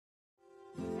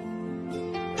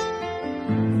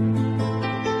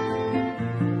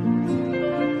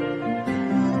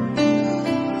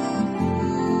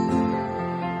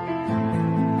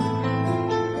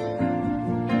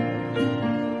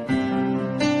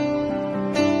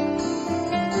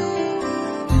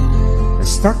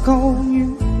Stuck on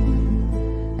you,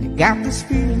 I got this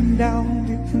feeling down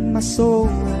deep in my soul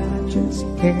that I just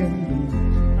can't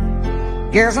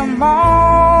lose. Guess I'm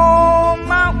on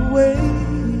my way.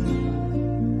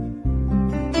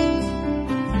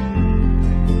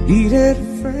 Needed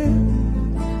a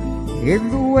friend in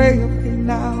the way of it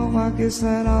now. I guess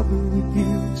that I'll be with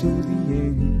you till the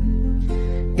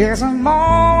end. Guess I'm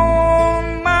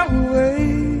on my way.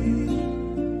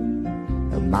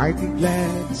 I might be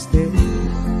glad to stay.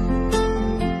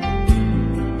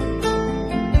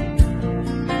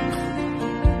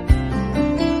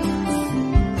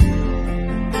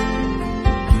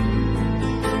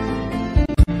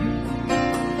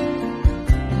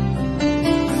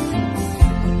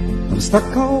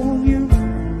 Stuck on you,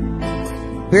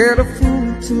 been a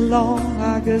fool too long.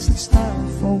 I guess it's time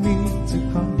for me to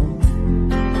come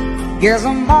home. Guess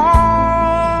I'm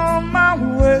on my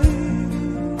way.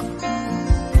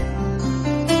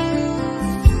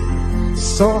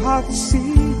 So hard to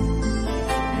see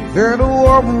that a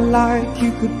woman like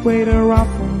you could wait around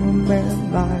for a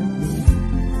man like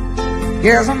me.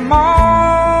 Guess I'm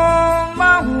on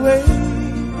my way.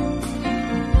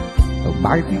 I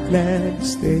might be glad to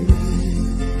stay.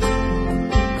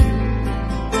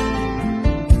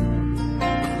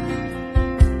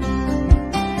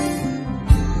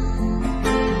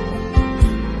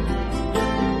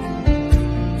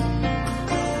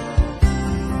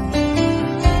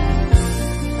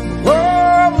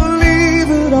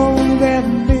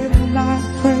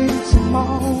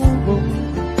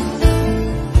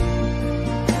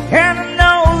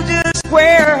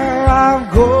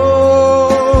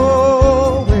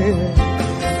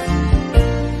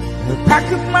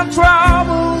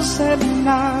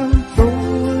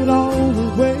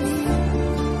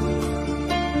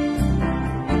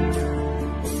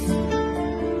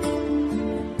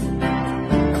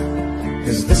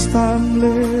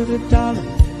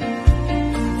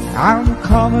 I'm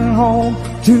coming home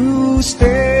to stay.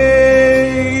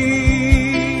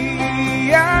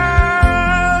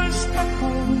 I'm stuck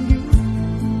on you.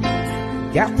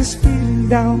 Got this feeling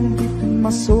down deep in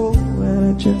my soul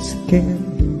and I just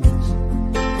can't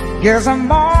lose. Guess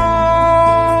I'm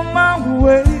on my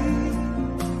way.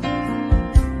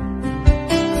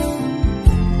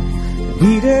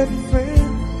 Needed a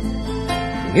friend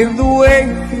in the way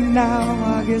of you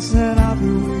now. I guess that I'll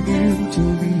be with you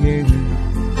till the end.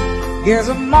 Guess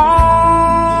I'm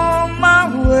on my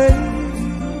way.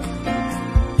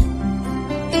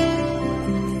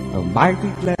 I might be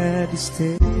glad to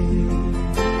stay.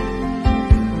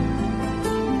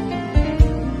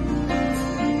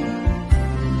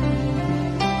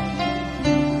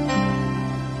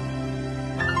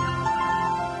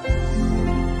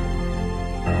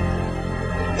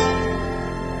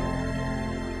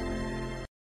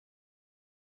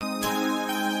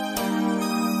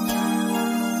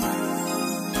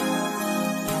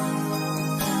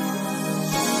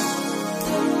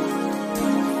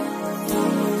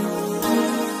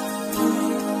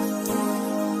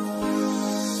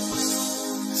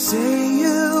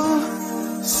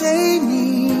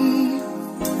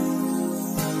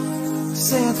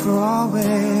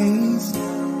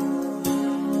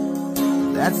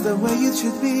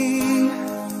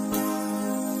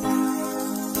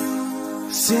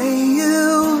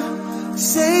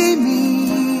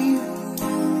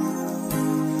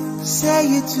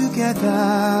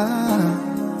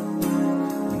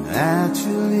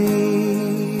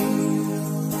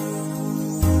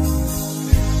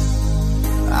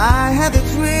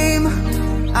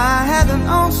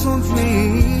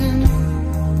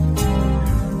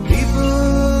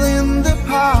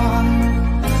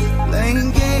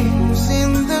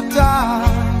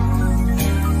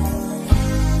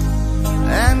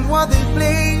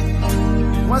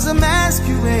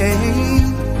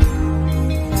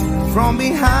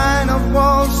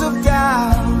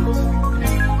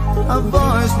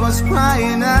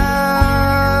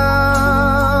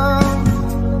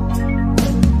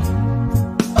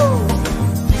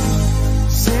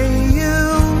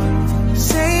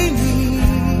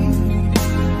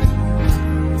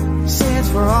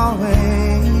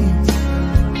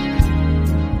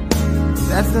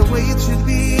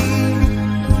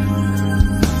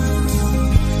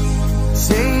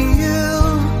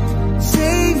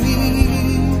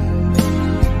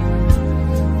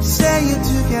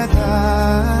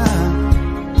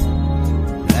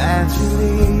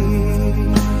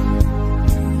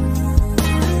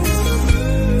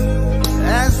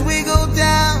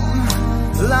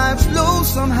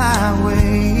 some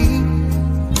highway.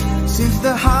 Seems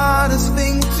the hardest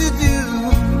thing to do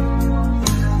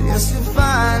is to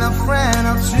find a friend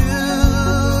or two.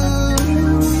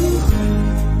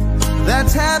 That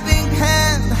helping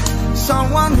hand,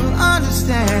 someone who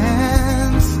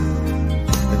understands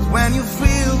that when you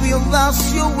feel you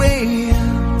lost your way,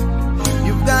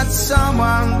 you've got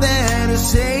someone there to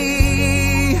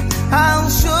say, I'll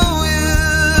show you.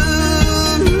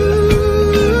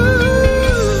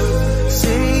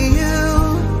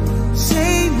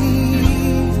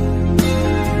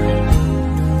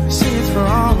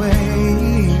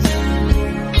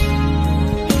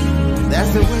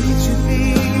 That's the way it should be.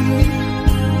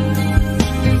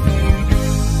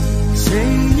 Say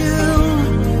you,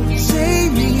 say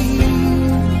me,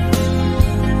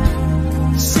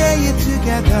 say it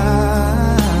together,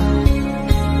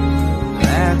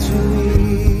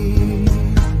 naturally.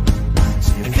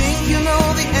 So you think you know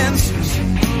the answers?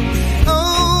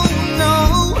 Oh no,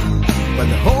 but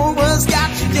the whole world's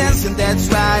got you dancing. That's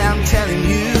why I'm telling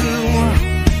you,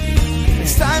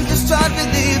 it's time to start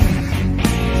believing.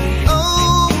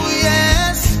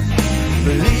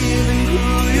 Believe in who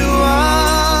you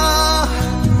are.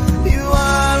 You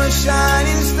are a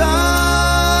shining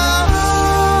star.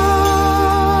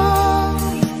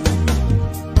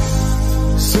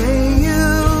 Say you,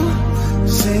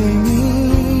 say me,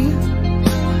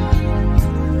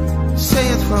 say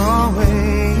it for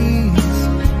always.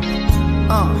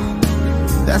 Oh,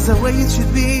 that's the way it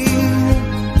should be.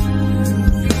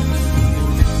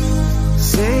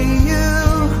 Say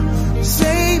you,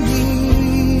 say me,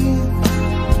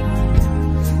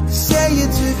 say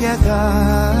it together,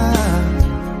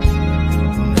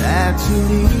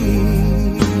 naturally.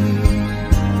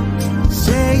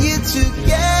 Say it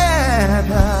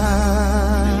together,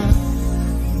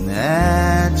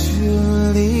 naturally.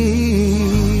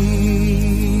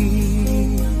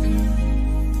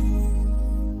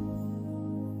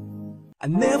 I've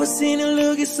never seen you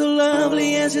looking so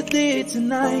lovely as you did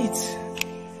tonight.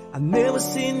 I've never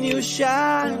seen you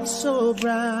shine so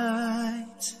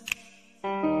bright.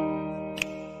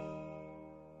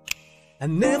 I've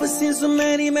never seen so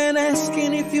many men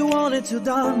asking if you wanted to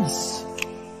dance.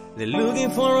 They're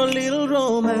looking for a little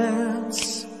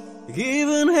romance,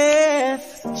 given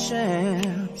half the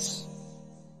chance.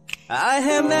 I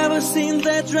have never seen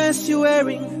that dress you're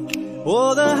wearing,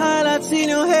 or the highlights in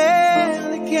your hair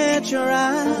that catch your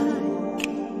eye.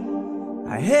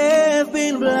 I have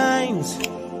been blind,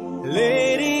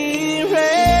 Lady in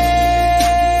Red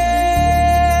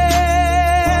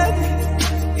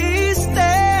is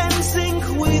dancing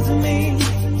with me.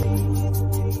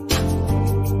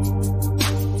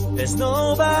 There's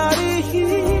nobody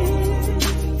here.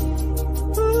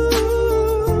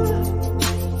 Ooh,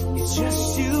 it's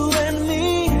just you and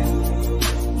me.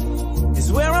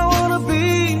 It's where I wanna be.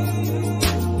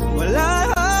 Well, I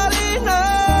hardly know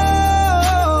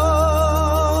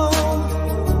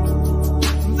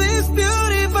this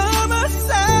beauty by my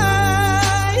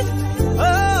side.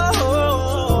 Oh,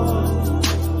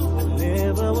 I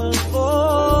never will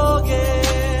forget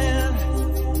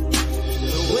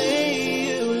the way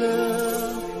you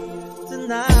look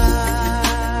tonight.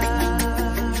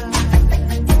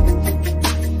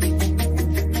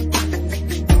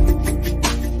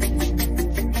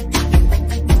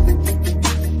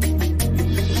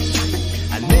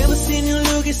 I've never seen you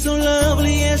looking so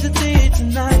lovely as you did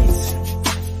tonight.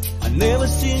 I've never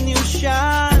seen you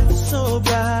shine so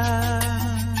bright.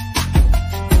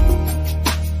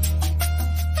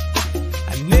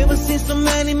 I've never seen so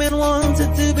many men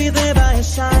wanted to be there by your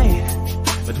side.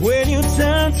 But when you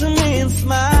turned to me and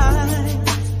smiled,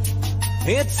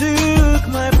 it took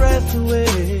my breath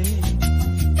away.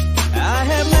 I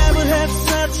have never had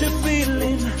such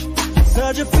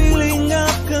a feeling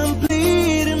of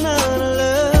complete and utter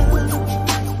love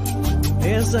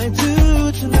as I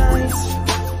do tonight.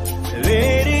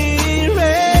 Lady in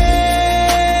Red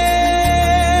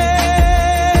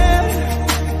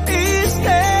is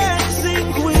dancing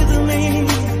with me,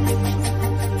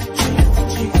 cheek to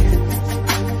cheek.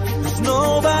 There's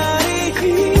nobody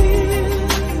here.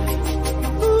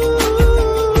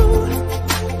 Ooh,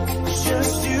 it's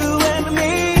just you and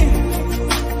me.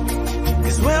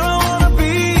 It's where I wanna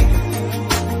be.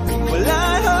 Well, I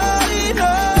already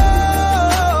know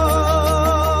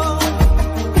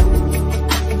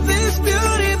this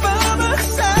beauty by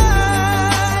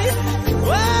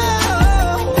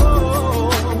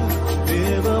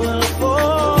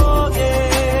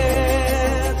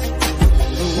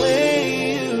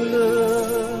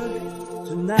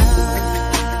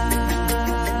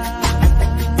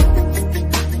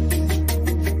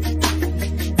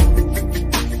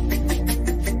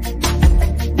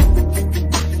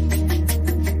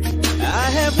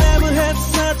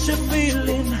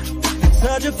feeling,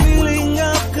 such a feeling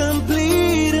of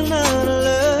complete and utter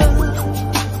love,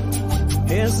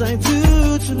 as I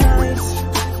do tonight.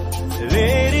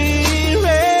 Let it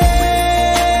rain.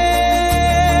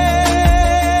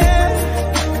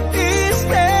 It's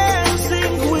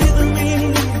dancing with me.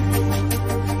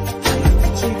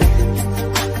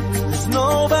 There's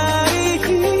nobody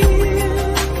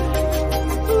here.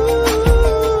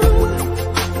 Ooh,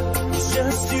 it's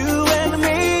just you and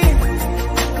me.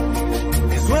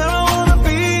 It's where I wanna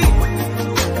be.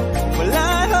 Well, I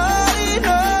already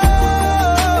know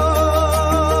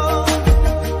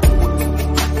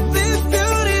this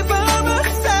beauty by my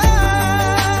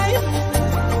side.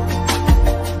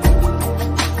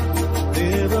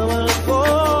 Never will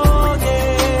forget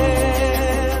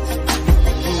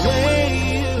the way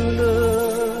you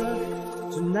look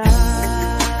tonight.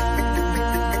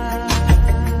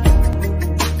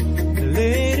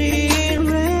 Let it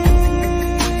rain,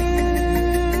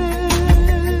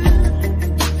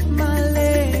 my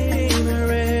lady in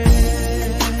red.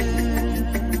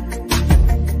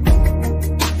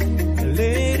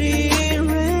 Let it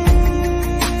rain,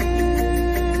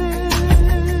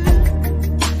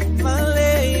 my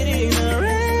lady in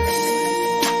red.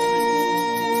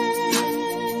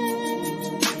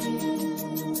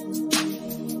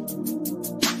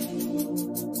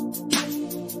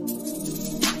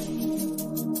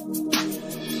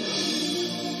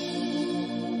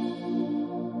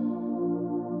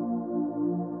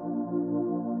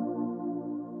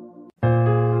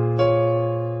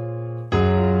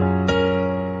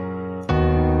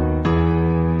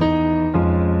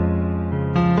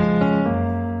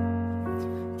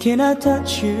 Can I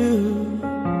touch you?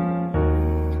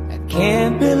 I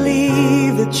can't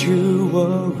believe that you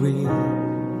were real.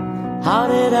 How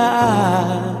did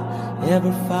I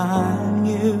ever find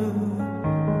you?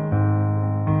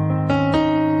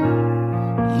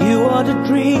 You are the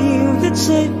dream that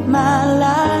saved my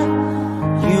life.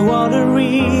 You are the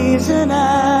reason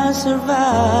I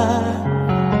survived.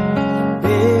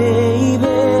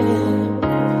 Baby,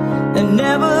 I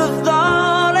never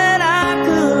thought that I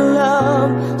could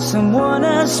love someone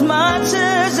as much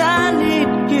as I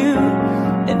need you.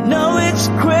 And know it's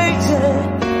crazy,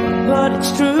 but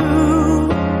it's true.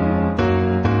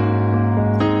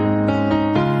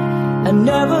 I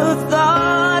never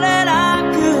thought that I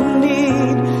could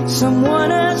need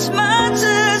someone as much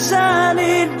as I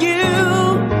need you.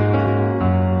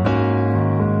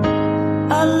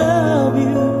 I love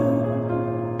you.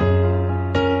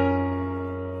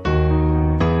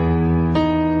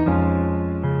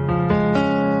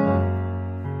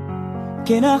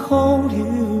 Can I hold you?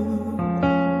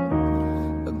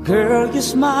 Girl, your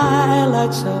smile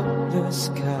lights up the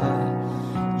sky.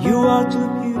 You are too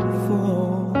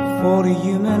beautiful for the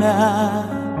human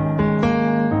eye.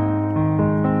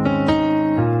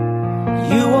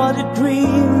 You are the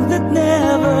dream that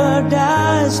never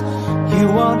dies. You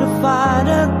are the fire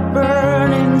that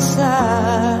burns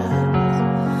inside.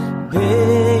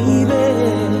 Baby,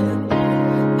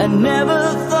 I never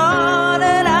thought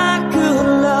that I could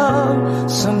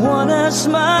love someone as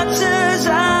much as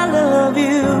I love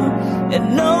you. And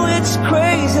know it's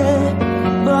crazy,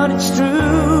 but it's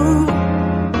true.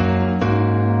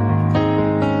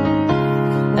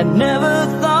 I never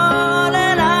thought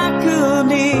that I could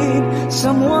need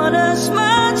someone as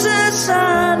much as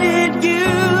I need you.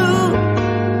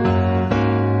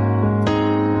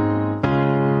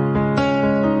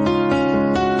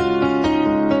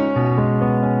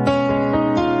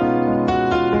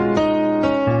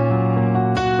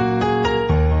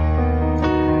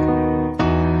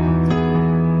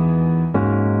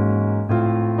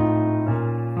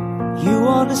 You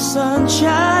are the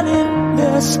sunshine in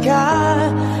the sky.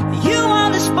 You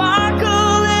are the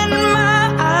sparkle in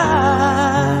my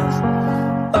eyes.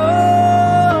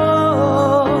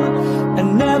 Oh, I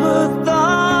never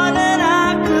thought that I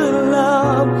could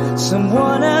love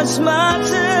someone as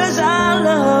much as I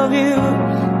love you.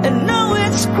 And know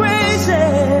it's crazy,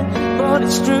 but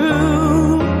it's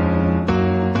true.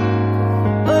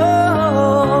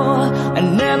 Oh, I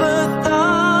never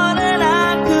thought that I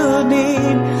could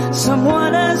need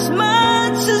someone as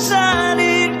much as I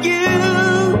need you.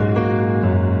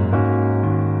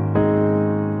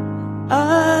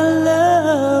 I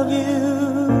love you.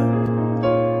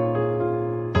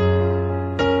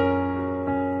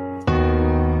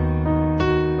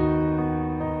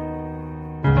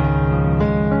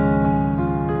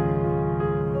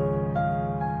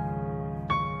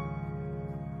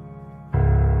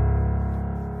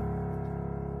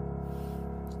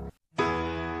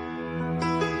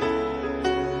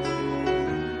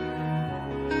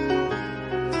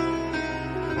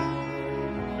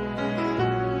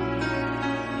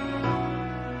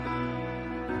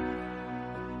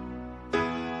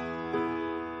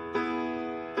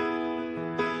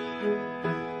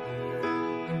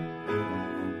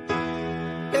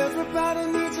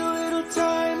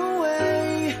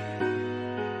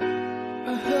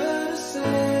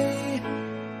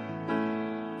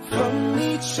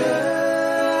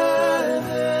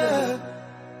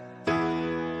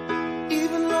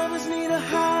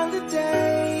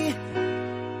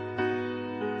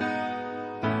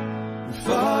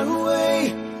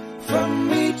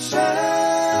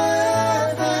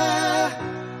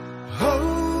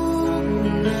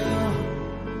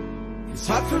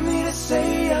 for me to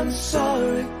say I'm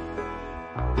sorry.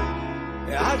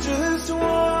 I just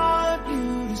want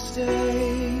you to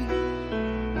stay.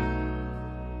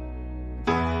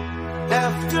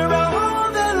 After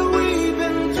all that we've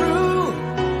been through,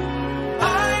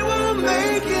 I will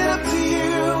make it up to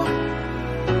you.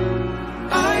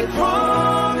 I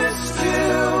promised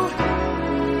you.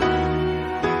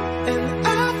 And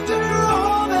after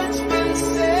all that's been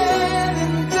said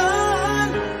and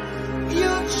done,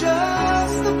 you're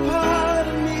just a part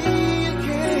of me you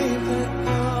can't let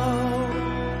go.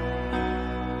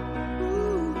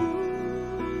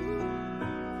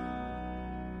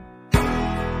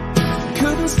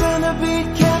 Couldn't stand to be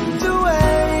kept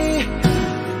away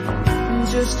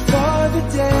just for the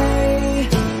day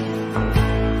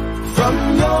from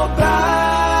your body.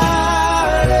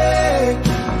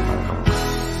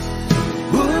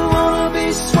 Wouldn't wanna be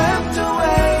swept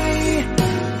away,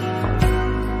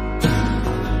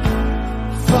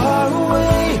 far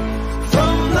away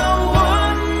from the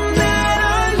one that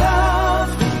I love.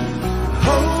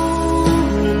 Oh,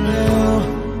 now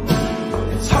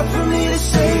it's hard for me to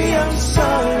say I'm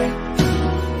sorry.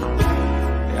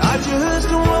 I just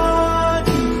want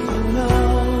you to know.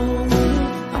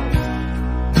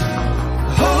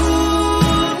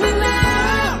 Hold me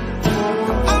now.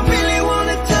 I really want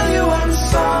to tell you I'm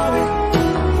sorry.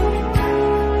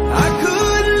 I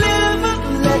could never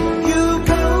let you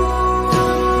go.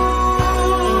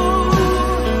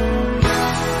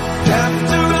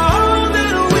 After all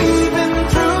that we've been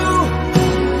through,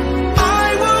 I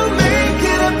will make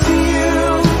it up to you.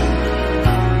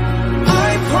 I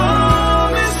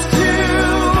promised you.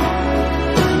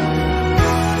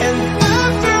 And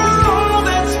after all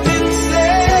that's been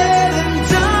said and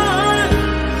done,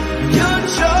 you're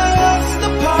just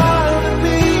a part of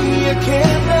me you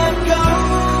can't let go.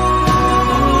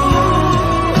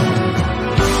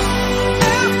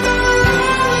 After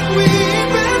all that we've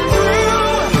been through,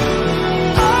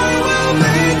 I will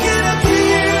make it up to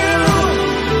you.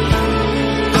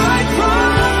 I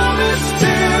promised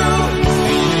you.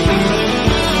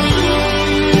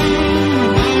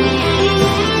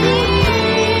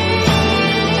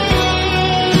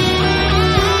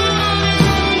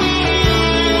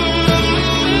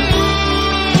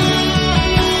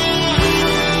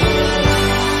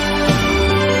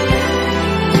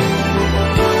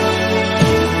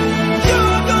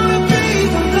 You're gonna be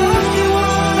the lucky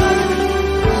one.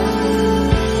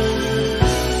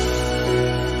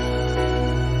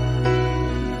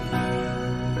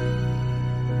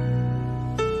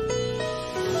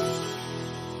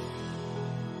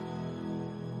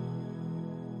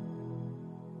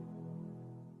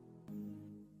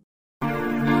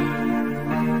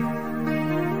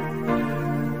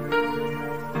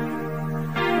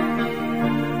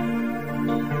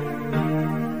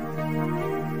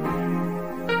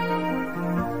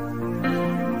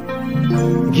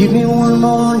 Give me one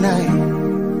more night.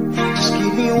 Just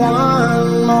give me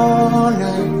one more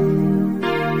night.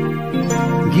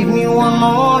 Give me one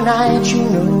more night. You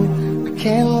know I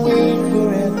can't wait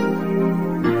forever.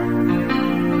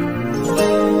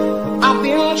 I've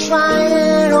been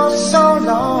trying oh so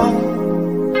long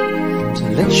to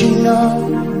let you know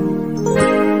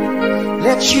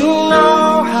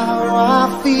how I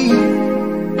feel.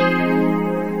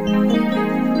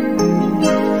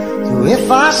 So if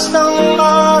I stumble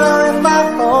or if I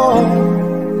fall,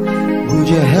 would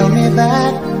you help me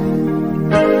back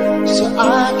so I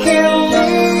can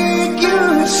make you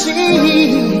see?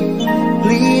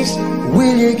 Please,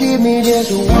 will you give me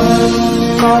just one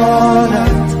more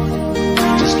night?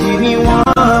 Just give me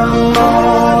one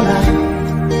more night.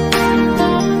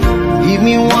 Give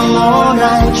me one more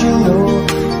night, you know,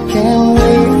 can't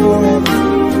wait forever.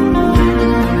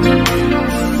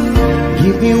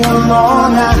 Give me one more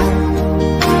night.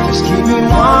 Just give me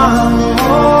one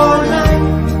more night.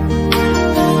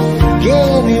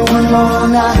 Give me one more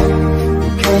night,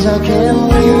 because I can't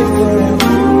wait forever.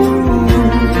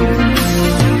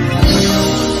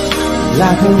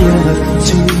 Like a river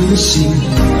to the sea,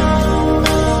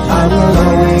 I will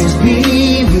always be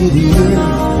with you.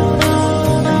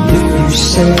 And if you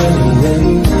sail away,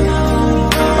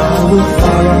 I will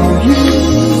follow you.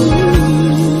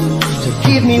 So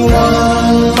give me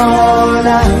one more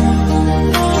night.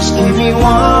 Just give me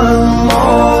one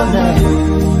more night.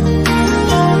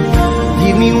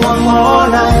 Give me one more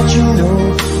night, you know,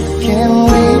 can't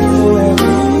wait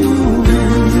forever.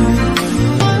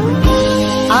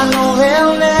 I know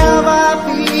there'll never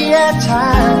be a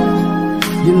time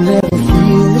you'll never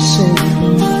feel the same.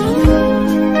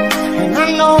 And I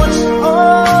know it's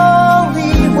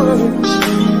only words,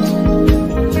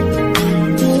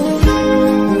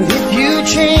 but if you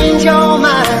change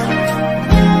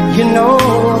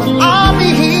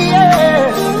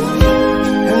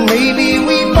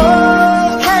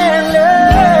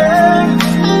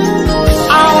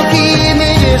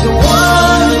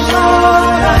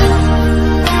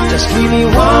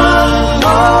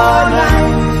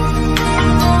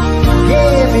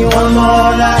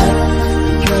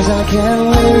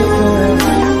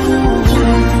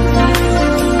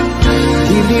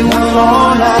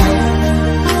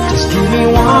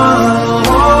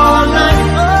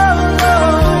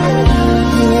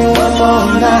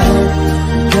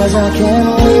 'cause I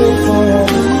can't wait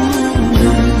forever.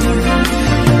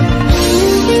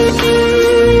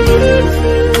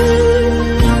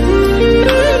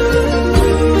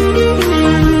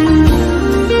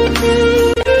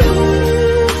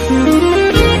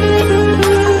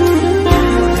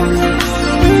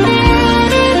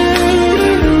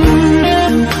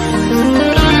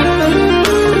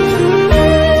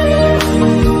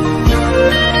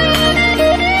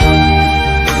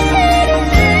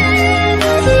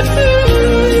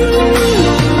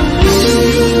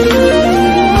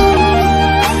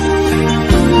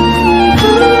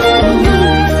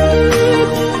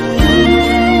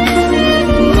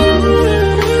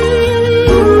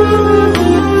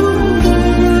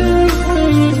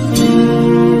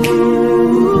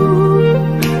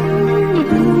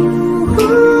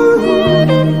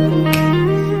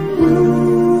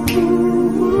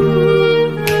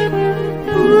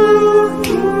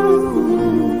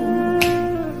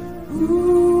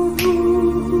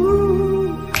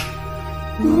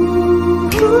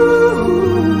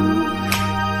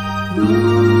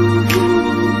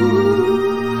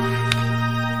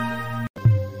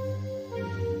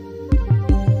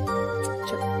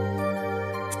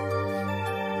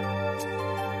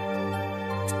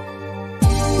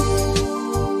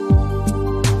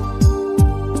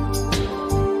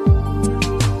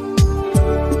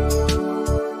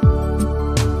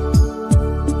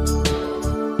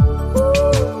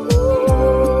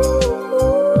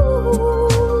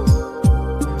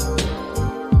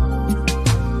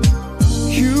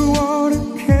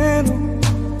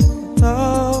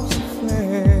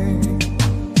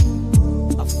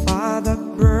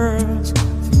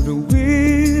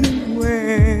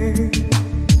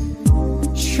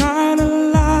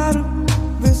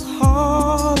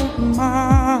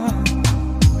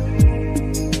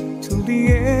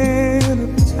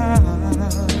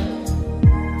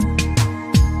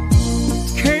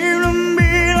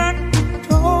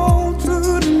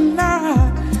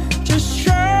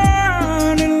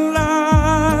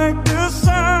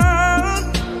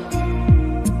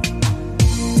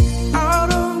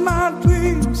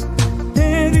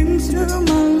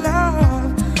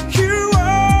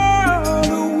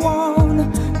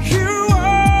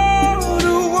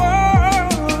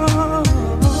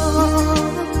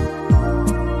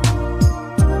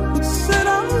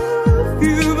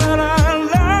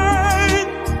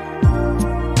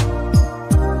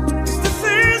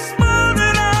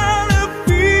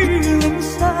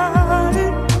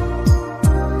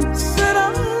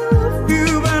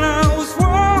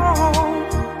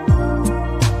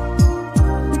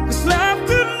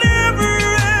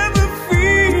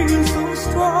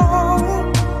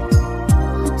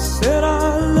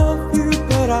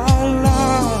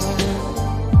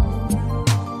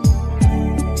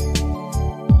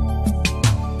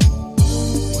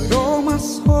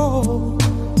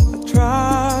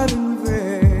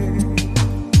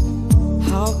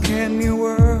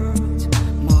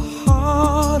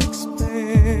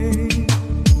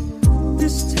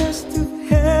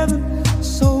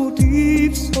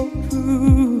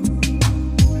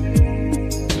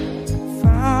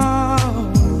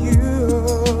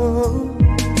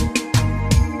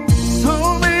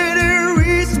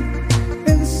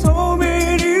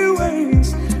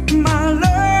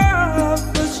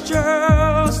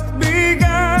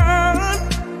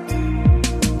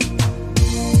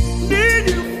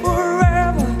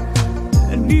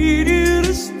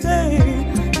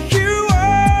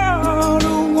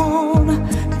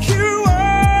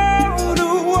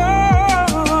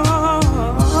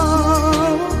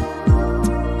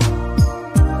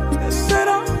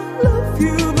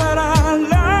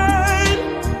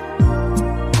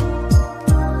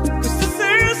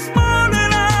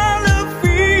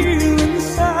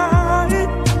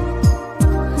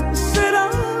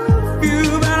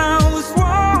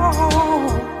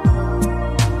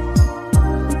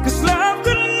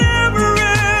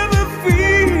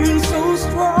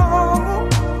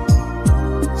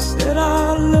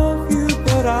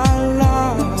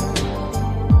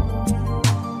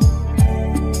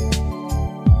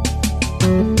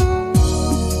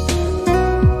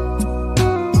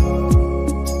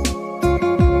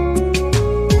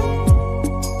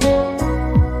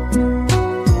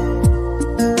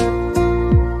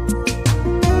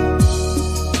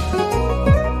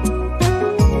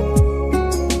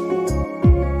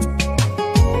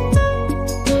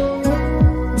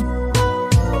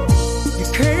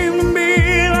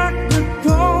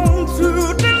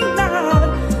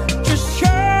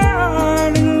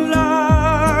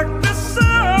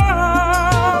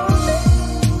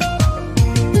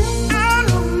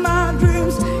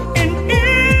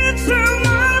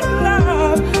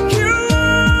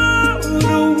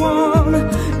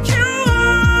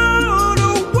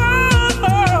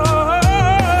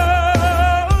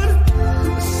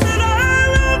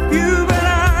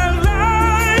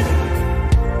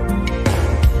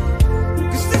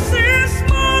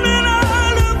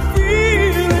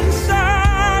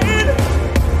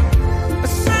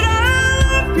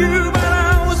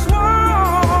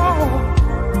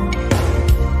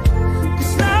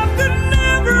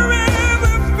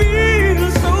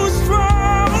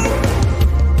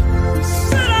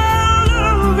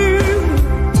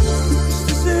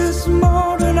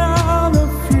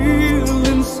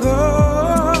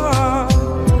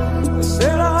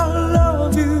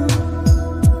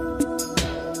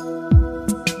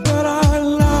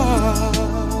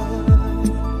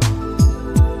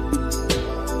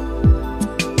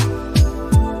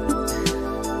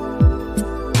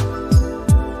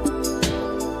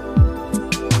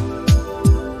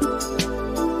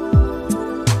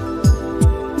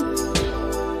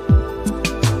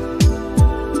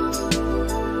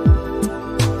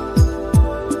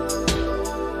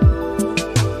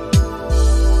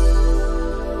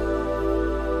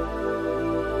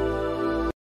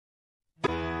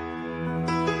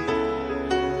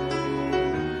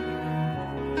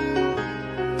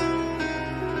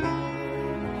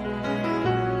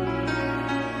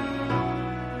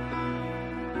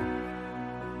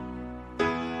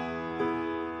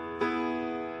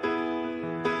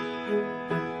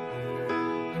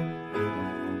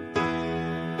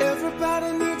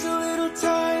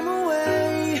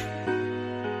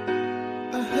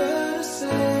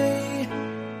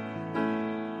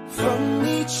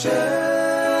 each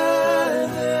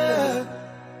other.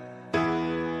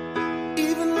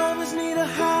 Even lovers need a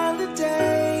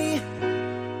holiday.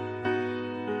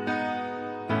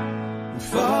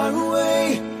 Far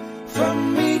away from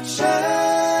each other.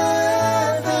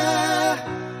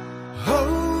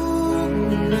 Oh,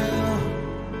 now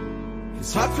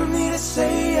it's hard for me to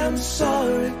say I'm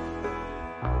sorry.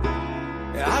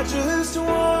 I just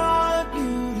want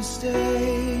you to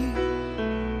stay.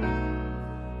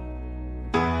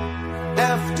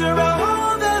 After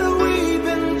all that we've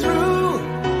been through,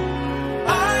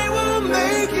 I will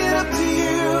make it up to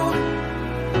you.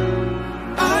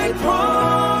 I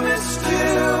promise to.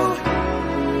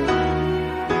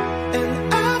 And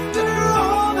after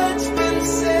all that's been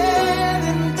said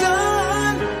and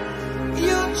done,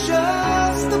 you're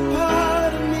just the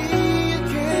part of me you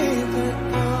can't let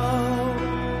go.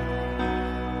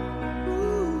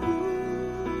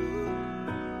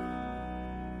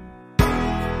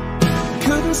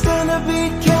 Couldn't stand to be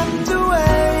kept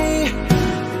away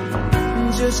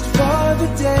just for the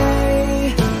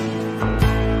day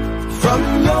from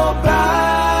your body.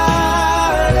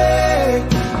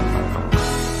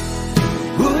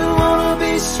 Wouldn't wanna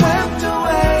be swept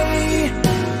away,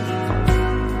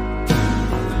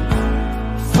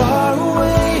 far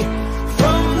away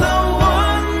from the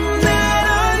one that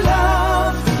I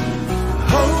love.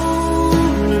 Oh,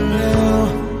 now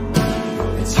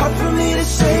it's hard for me to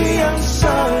say I'm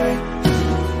sorry.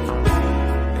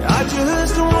 I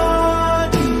just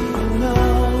want you to know.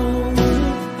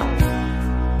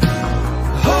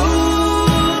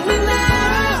 Hold me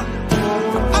now.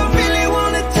 I really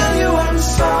want to tell you I'm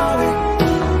sorry.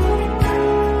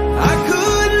 I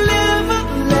could never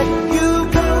let you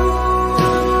go.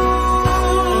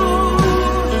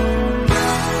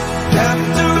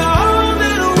 After all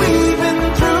that we've been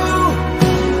through,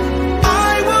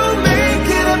 I will make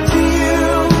it up to you.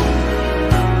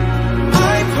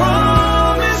 I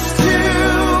promise to.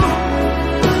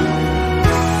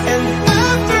 And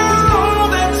after all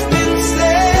that's been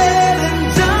said and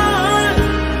done,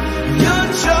 you're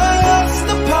just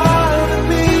the part of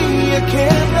me you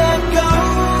can't let go.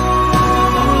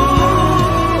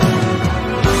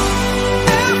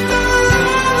 After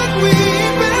all that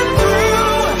we've been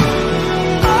through,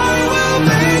 I will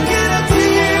make it up to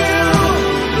you.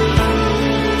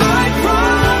 I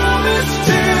promise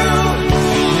to.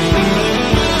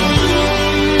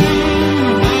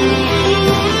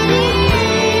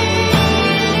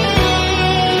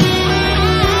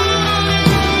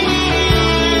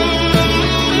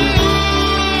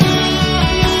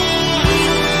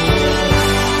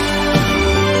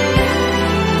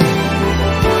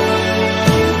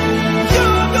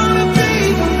 You're gonna be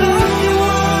the lucky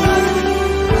one.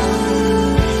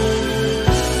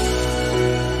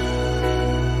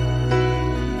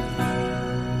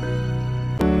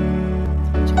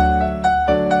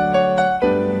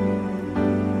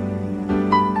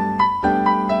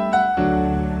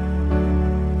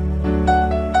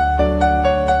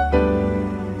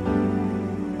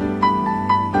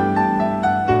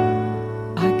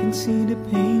 I can see the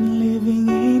pain living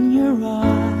in your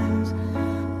eyes,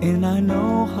 and I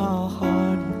know how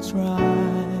hard you try.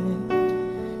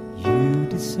 You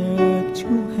deserve to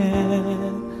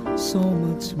have so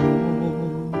much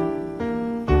more.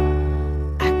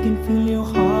 I can feel your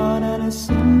heart and I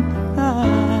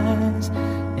sympathize,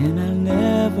 and I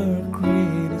never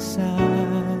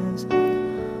criticize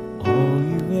all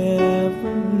you've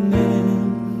ever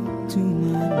meant to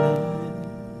my life.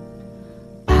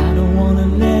 I don't wanna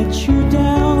let you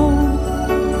down,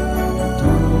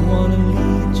 don't wanna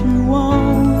lead you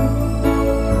on.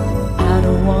 I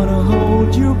don't wanna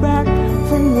hold you back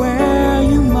from where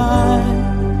you might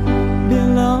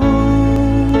belong.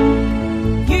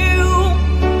 You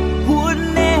would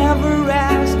never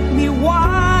ask me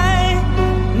why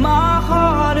my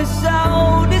heart is so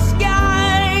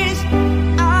disguised.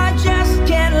 I just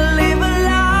can't live a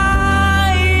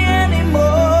lie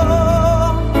anymore.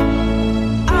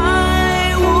 I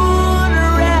would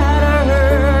rather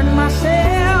hurt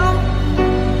myself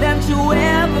than to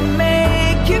ever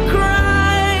make you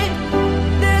cry.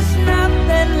 There's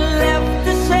nothing left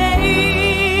to say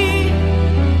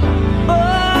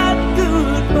but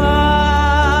goodbye.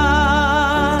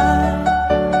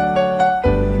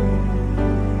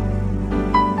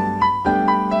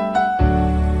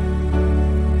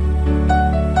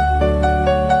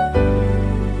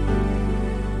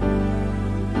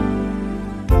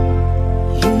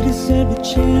 You deserve a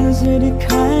chance at a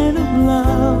kind of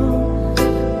love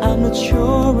I'm not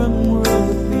sure I'm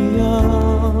worthy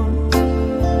of.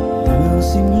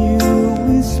 Losing you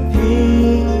is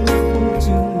painful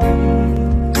to me.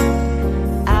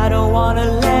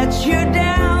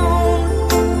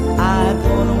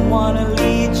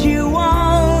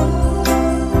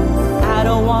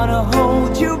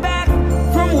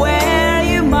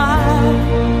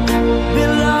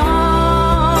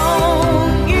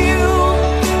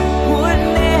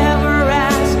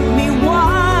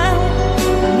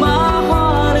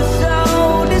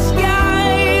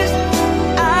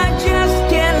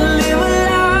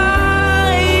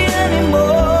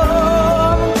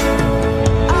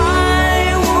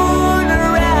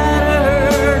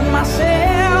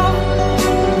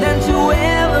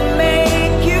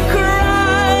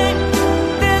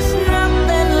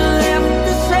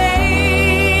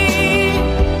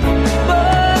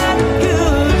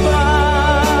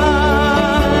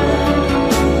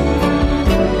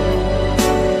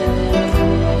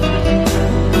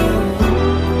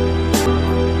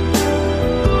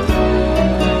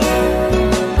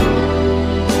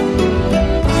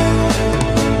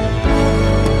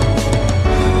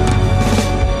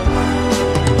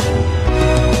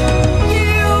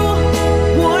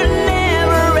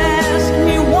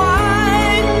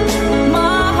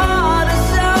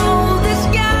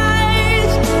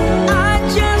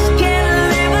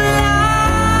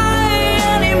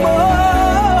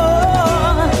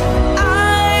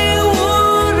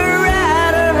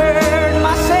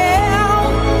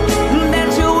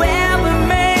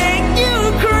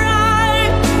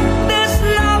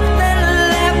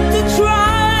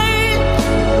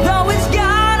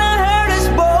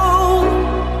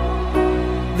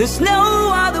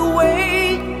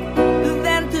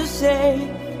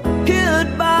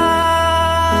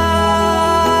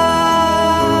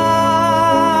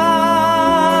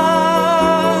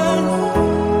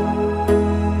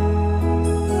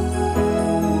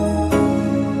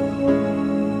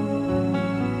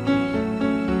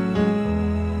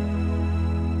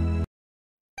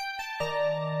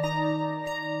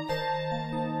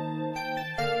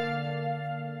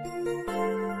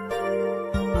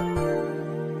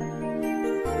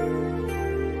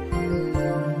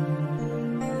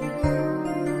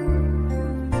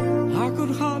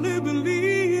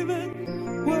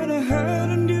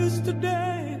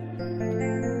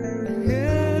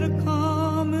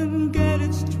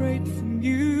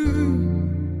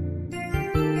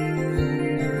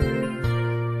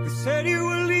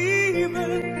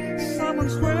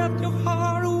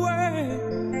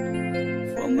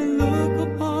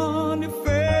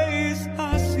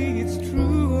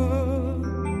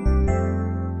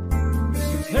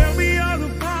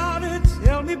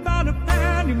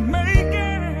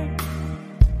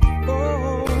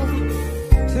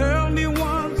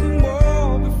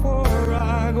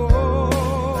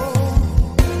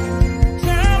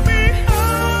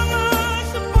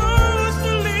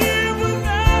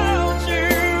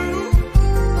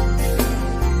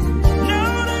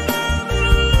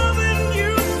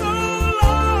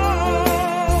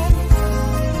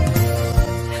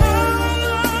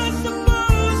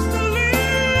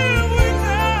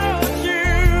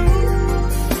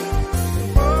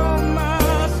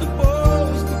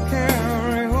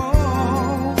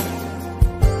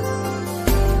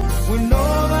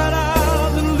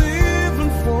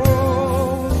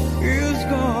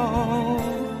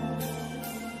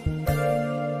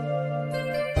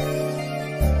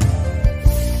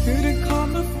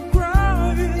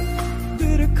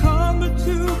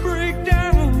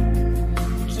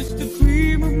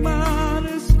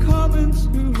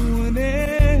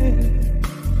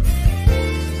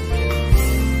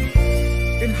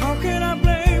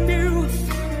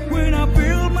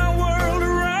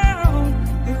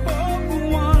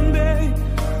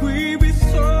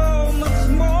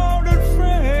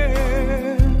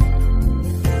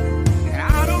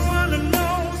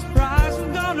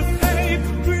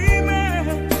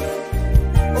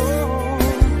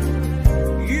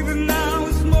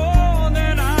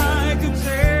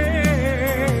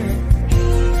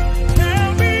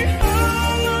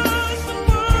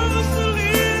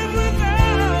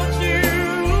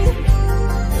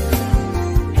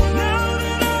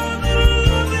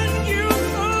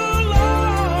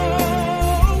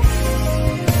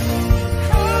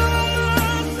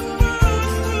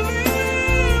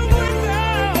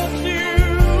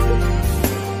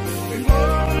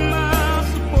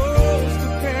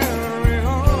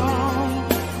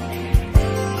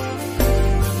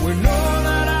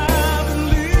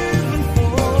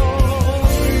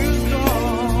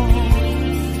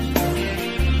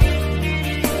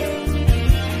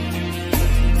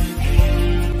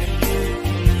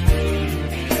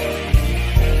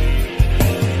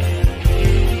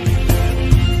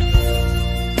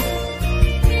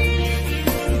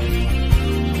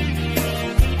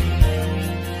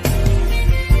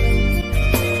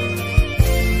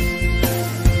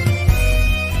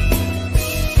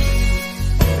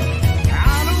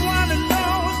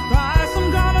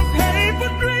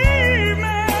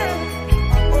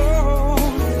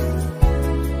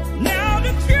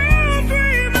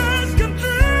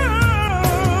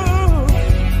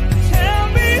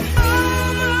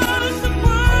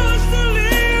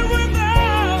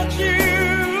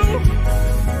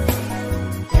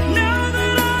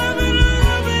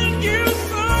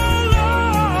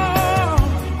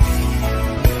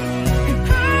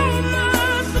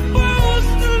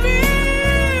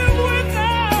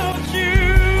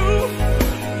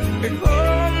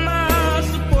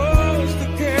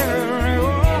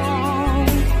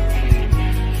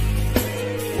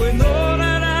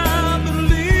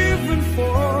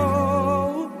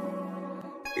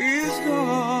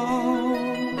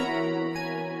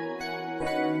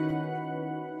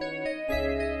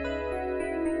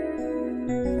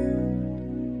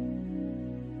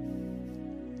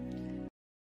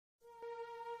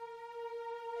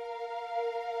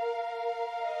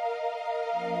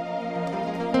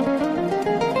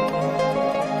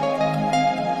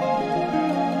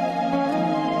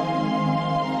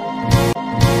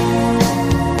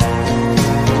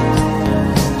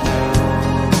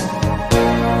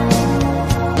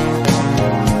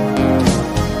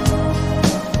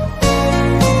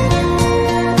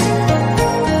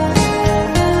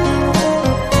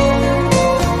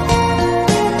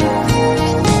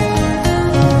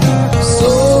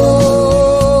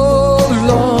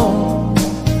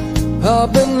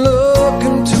 I've been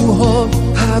looking too hard,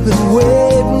 I've been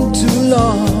waiting too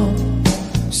long.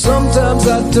 Sometimes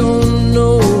I don't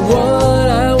know what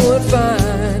I would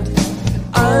find.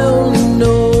 I only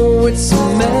know it's a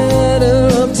matter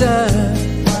of time.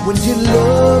 When you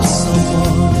love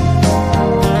someone,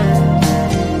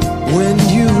 when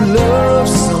you love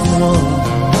someone,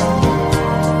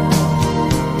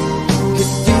 it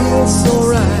feels so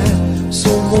right,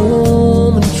 so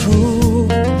warm and true.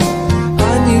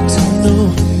 I need to know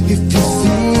if you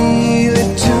feel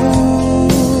it too.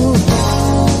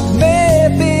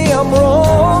 Maybe I'm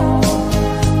wrong.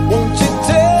 Won't you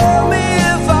tell me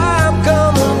if I'm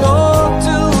coming on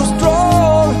too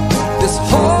strong? This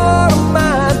heart of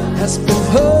mine has been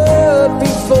hurt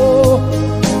before.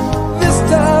 This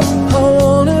time I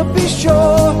wanna be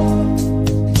sure.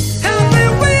 I've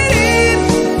been waiting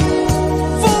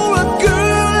for a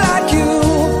girl like you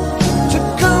to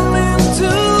come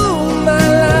into my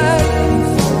life.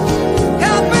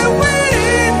 I've been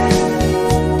waiting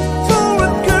for a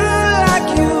girl like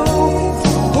you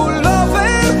who love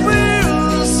and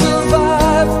will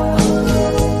survive.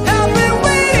 I've been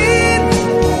waiting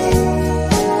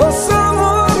for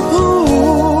someone who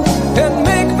can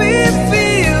make me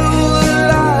feel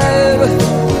alive.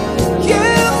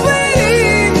 Yeah,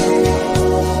 waiting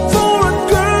for a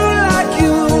girl like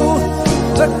you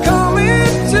to come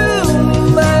into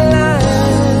my life.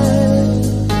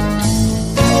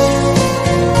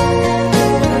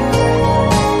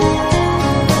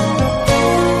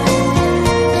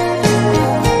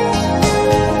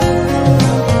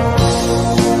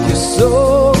 You're so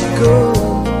good.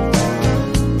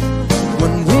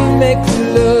 When we make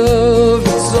love,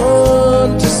 it's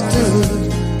understood.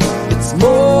 It's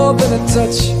more than a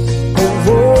touch, a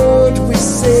word we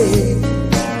say.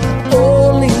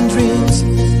 Only in dreams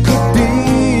could be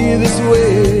this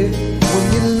way. When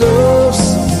you love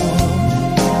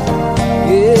someone,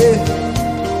 yeah,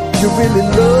 you really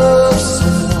love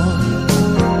someone.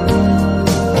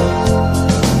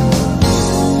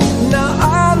 Now I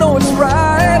know it's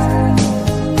right.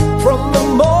 From the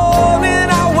morning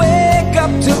I wake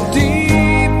up till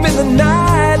deep in the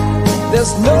night,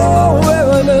 there's nowhere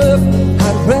on earth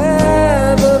I'd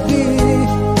rather be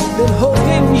than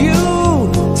holding you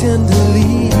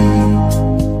tenderly.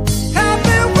 I've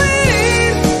been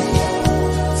waiting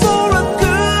for a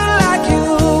girl like you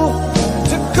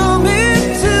to come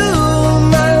into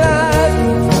my life.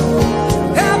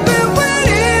 I've been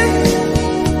waiting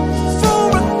for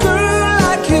a girl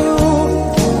like you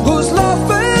whose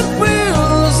love and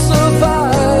will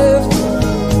survive.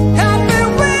 I've been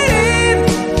waiting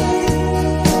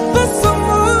for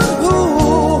someone who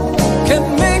can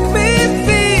make me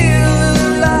feel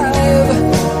alive.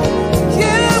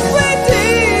 Yeah,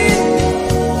 waiting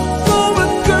for a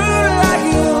girl like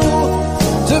you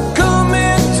to come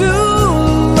into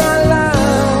my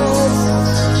life.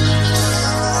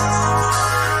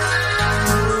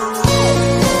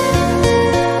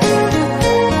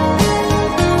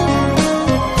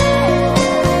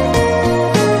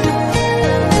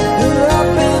 I've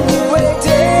been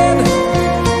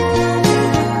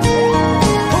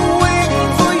waiting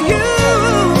for you.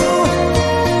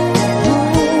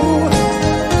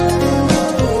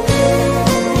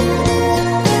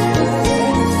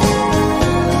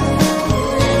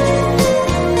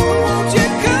 Won't you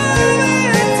come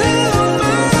into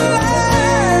my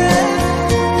life?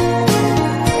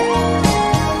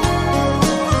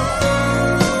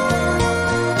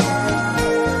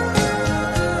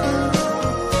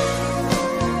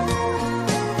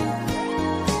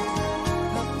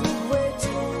 I've been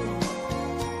waiting.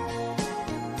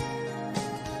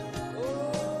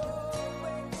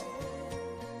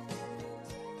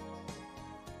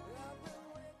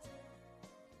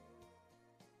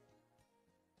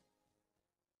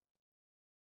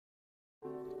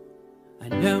 I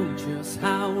know just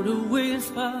how to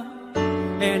whisper,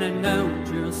 and I know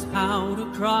just how to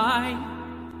cry.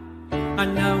 I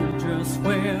know just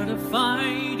where to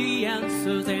find the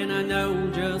answers, and I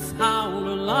know just how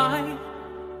to lie.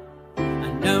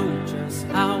 I know just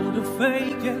how to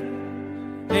fake it,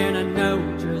 and I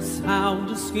know just how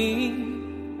to scheme.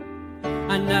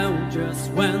 I know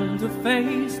just when to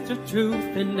face the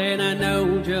truth, and then I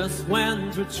know just when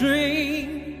to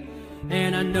dream.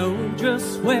 And I know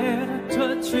just where to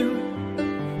touch you,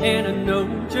 and I know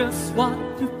just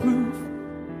what to prove.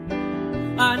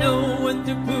 I know when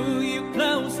to pull you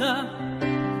closer,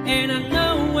 and I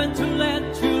know when to let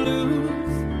you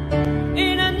loose.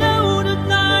 And I know the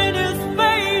night is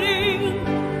fading,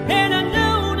 and I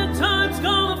know the time's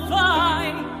gonna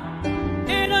fly.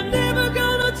 And I'm never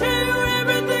gonna tell you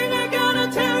everything I gotta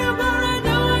tell you, but I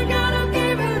know I gotta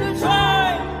give it a try.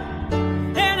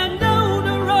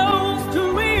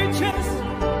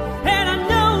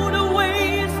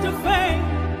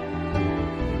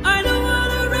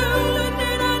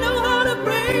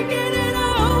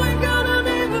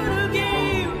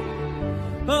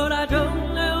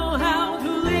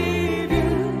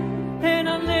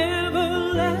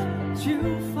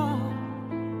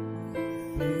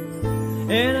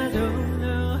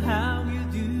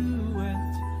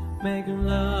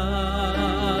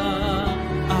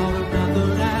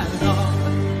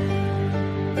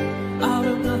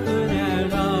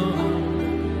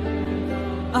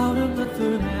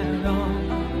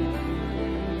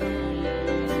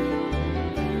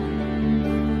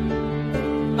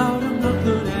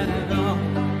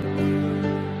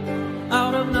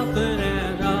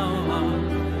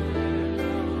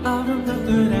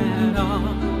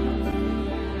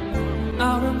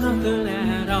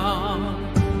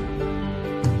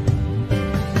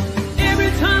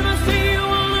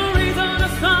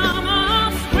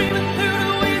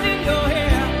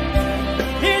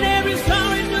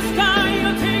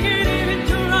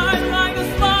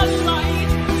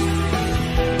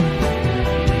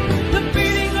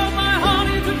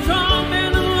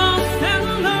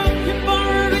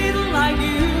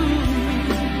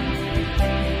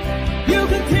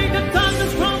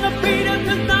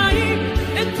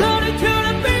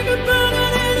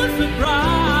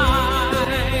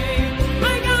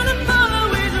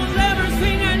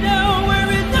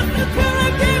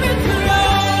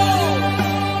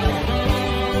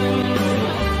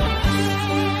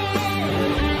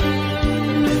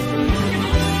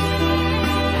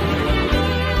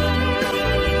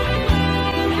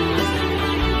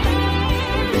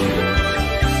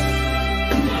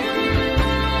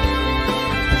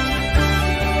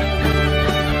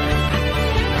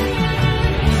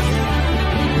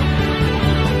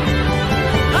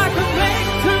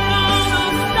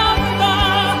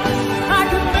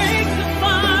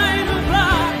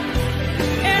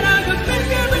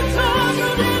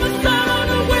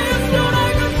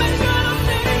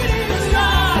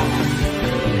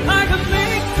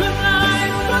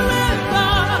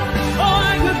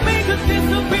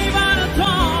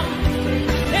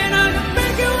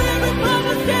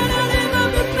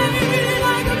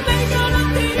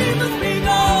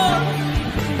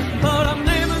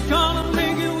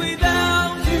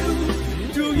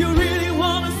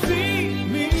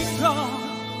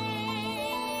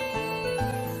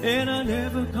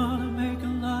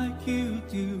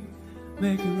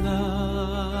 making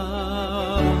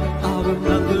love out of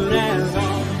nothing at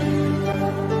all.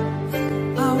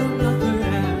 Out of nothing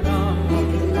at all.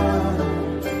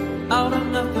 Out of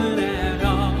nothing at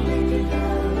all.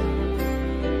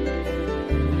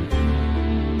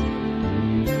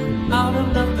 Out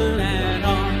of nothing at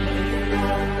all.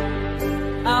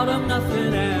 Out of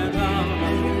nothing at all.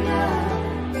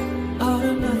 Out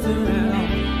of nothing at all.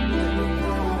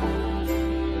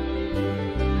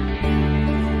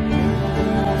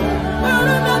 Out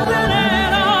of nothing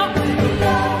at all.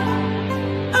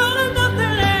 Out of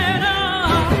nothing at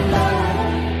all.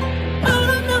 Out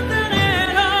of nothing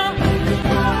at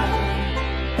all.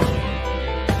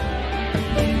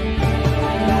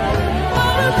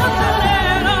 Out of nothing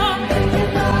at all.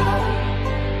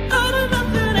 Out of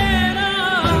nothing at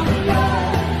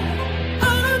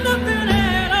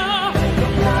all.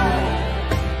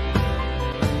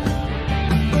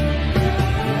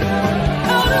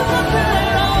 Out of nothing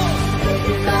at all.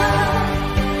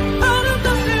 Out of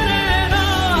nothing at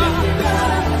all.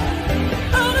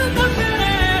 Out of nothing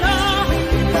at all.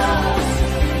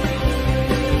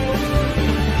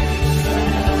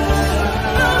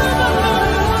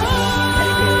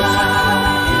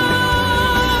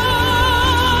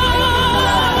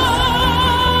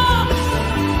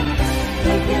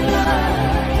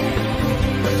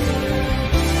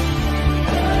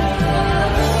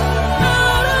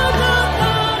 Out of nothing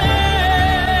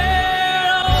at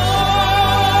all.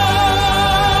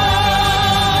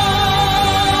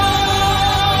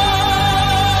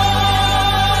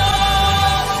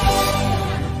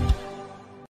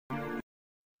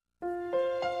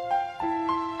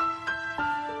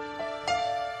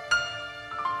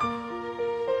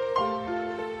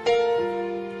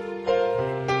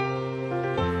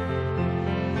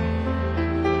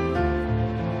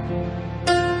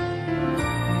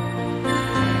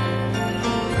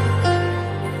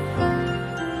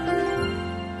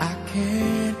 I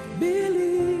can't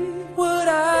believe what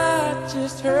I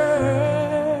just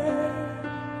heard.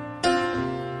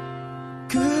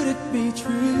 Could it be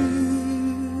true?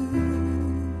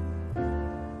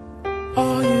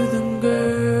 Are you the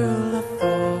girl I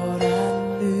thought I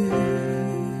knew?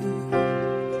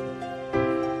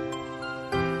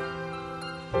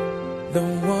 The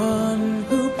one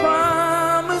who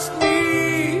promised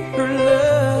me her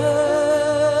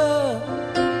love.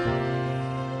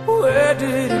 Where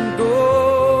did it go?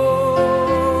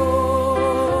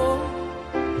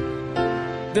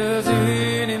 Does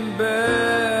anybody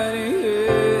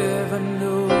ever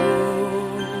know?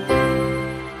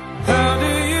 How do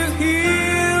you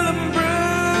heal a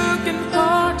broken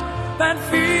heart that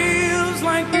feels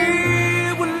like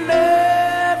it will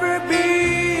never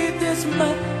be this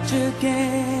much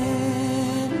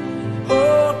again?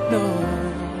 Oh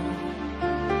no,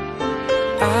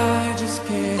 I just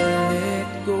can't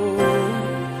let go.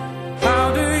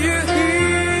 How do you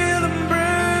heal a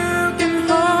broken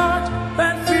heart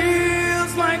that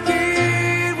feels like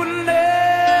it will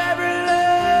never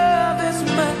love this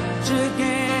much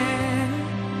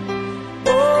again?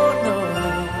 Oh no,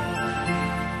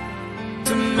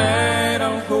 tonight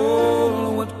I'll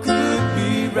hold what could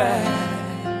be right.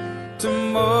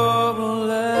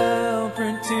 Tomorrow I'll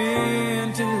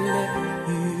pretend to let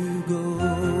you go.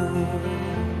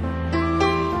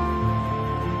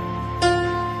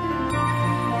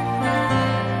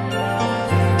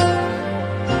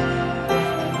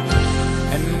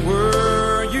 And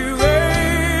were you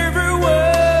ever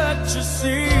what you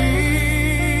see?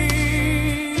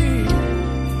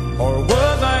 Or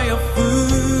was I a fool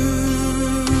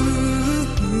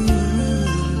who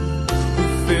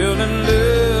fell in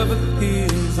love with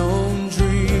his own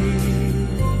dream?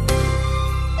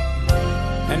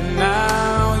 And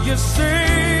now you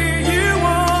say you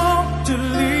want to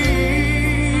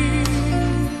leave,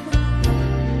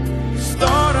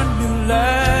 start a new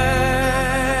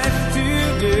life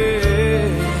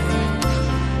today.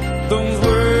 Those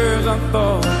words I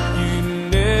thought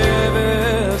you'd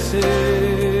never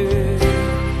say.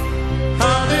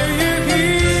 How do you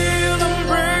heal a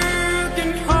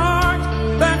broken heart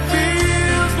that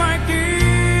feels like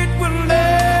it will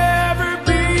never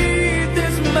be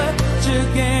this much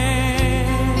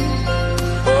again?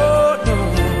 Oh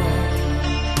no,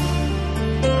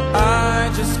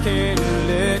 I just can't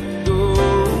let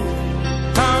go.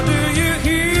 How do you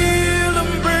heal a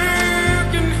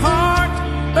broken heart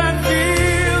that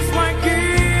feels like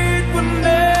it will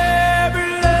never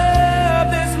love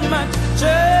this much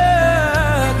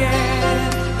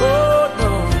again? Oh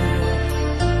no,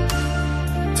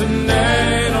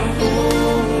 tonight I'll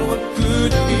hold what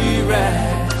could be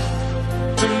right.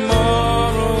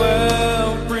 Tomorrow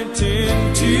I'll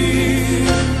pretend to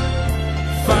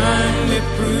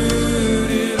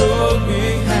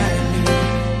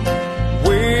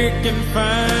can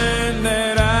find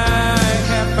that I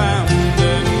have found a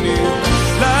new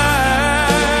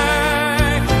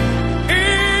life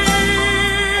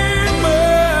in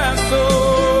my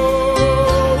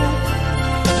soul,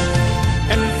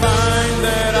 and find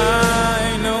that I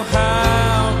know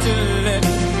how to let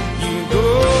you go.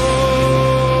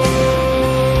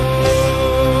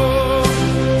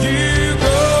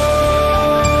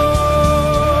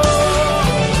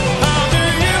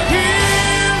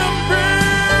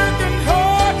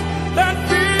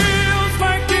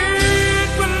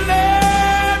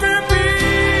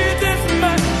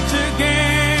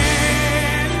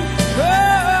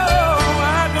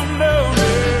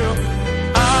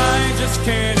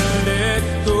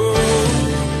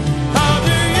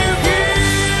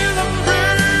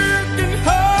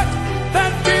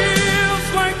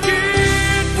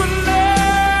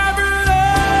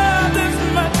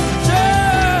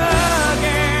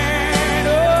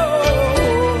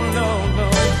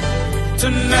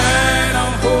 Tonight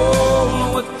I'll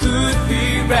hold what could be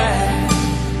right.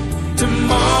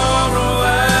 Tomorrow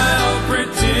I'll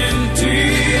pretend to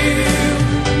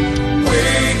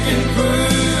wake and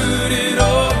put it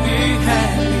all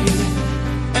behind me,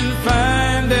 and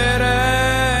find that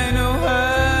I know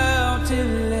how to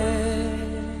let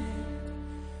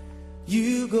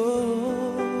you go.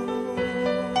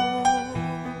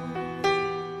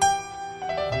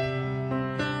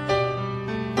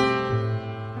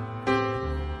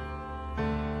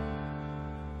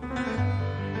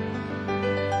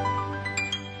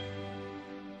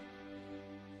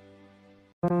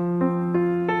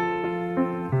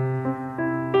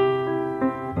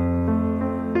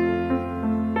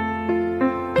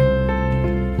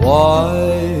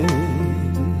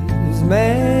 Wise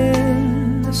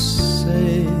men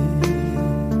say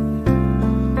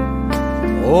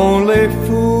only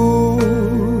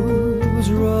fools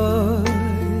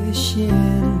rush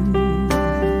in,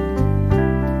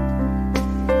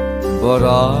 but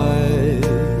I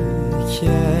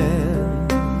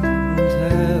can't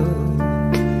help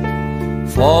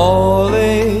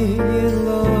falling in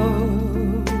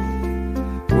love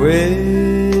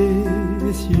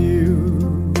with you.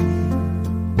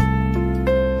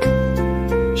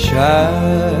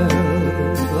 Shall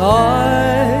I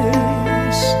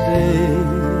stay?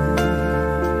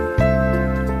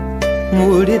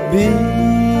 Would it be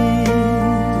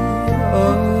a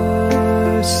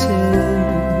sin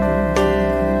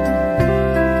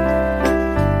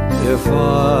if I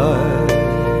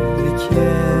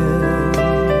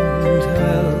can't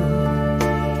help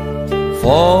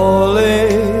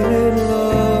falling in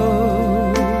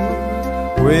love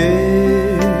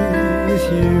with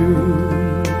you?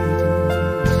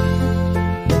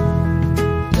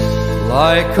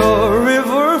 Like a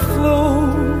river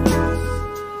flows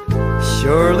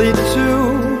surely to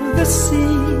the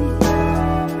sea,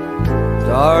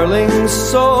 darling,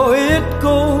 so it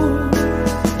goes.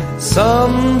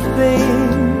 Some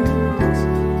things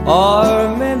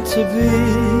are meant to be.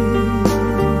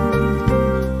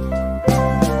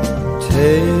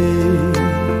 Take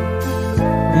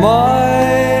my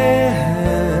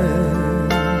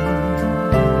hand,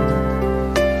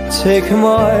 take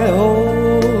my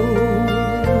whole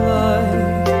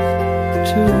life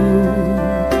too.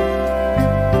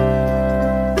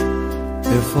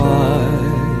 If I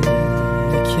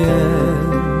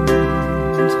can't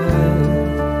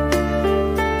help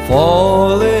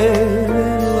falling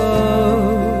in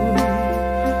love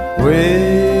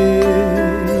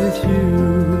with you.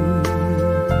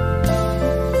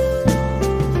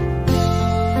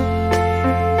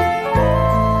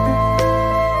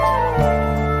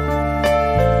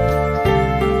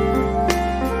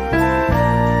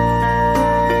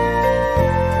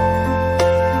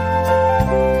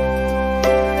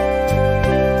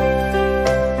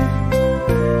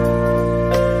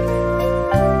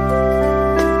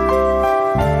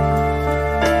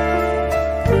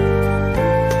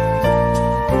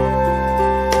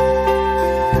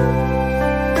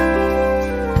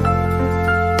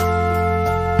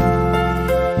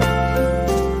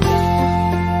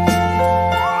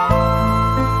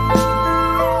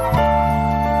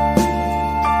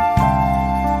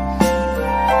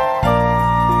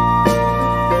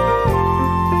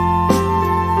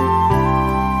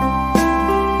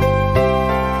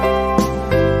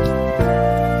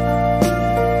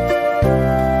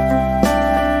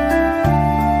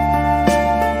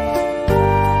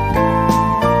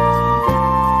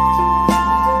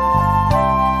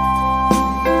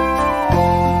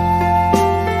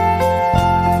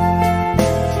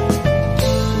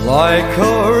 Like a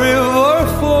river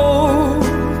flows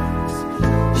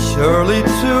surely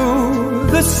to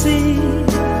the sea,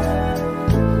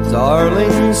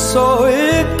 Darling, so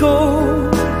it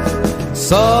goes.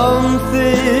 Some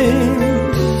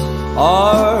things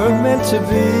are meant to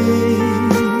be.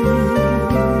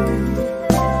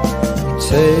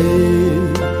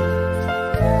 Take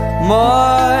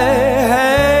my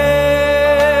hand,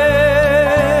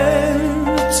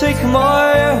 take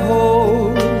my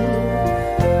whole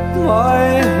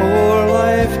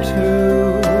life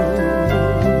too.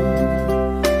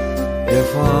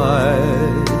 If I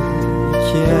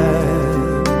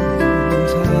can't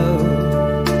help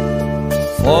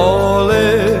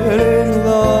falling in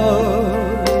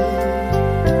love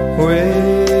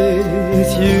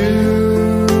with you,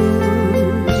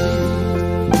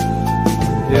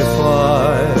 if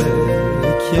I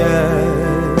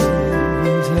can't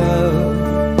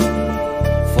help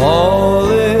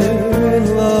falling in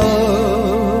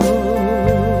love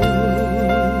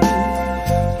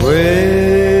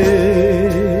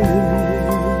with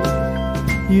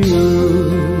you.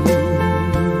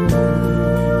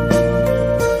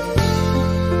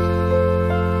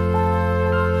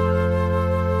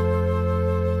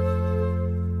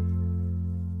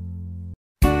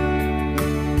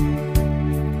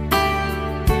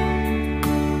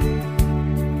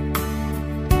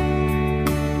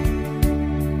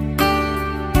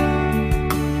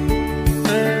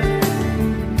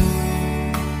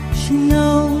 She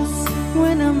knows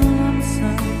when I'm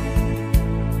lonesome,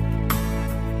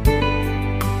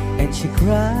 and she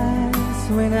cries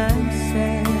when I'm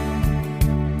sad.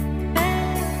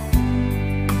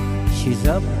 She's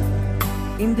up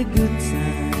in the good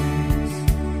times,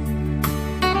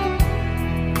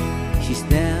 she's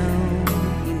down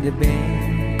in the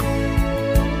bed.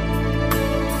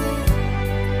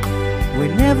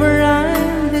 Whenever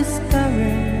I'm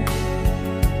discouraged,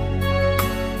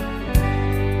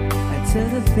 tell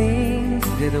the things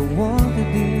that I want to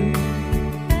do.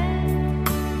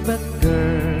 But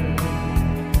girl,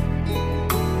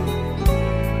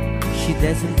 she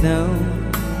doesn't know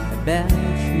about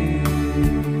you.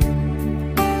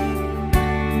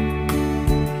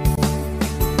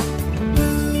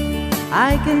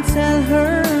 I can tell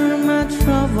her my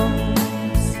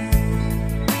troubles,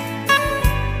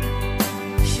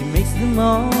 she makes them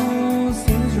all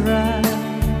seem right.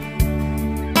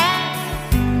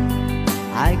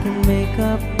 I can make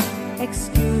up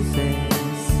excuses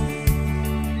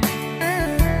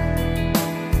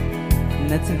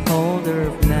not to hold her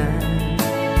of night.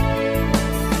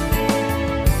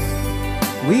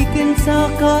 We can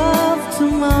talk of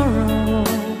tomorrow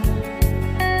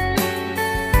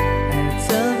and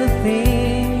tell the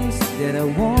things that I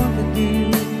want to do.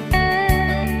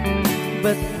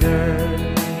 But girl,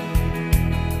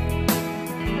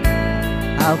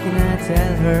 how can I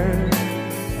tell her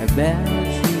about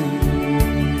you?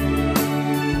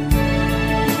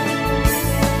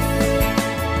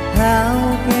 How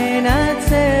can I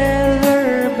tell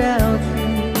her about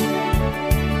you?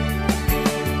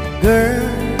 Girl,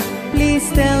 please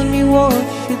tell me what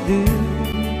you do.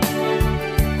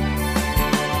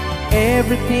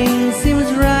 Everything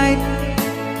seems right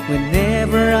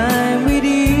whenever I'm with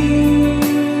you.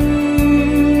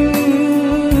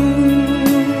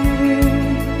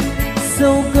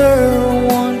 So girl,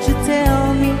 won't you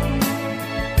tell me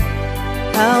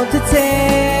how to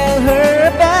tell her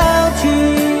about you?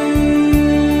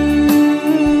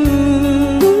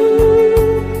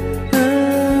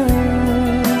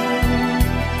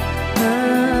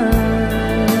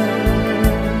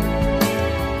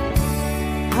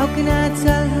 How can I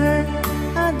tell her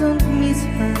I don't miss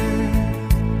her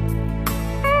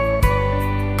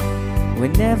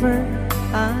whenever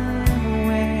I'm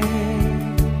away?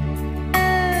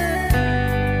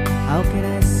 How can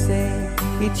I say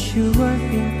it's you I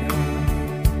think of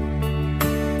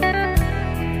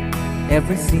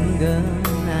every single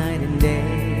night and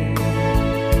day?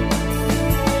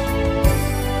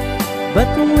 But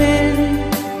when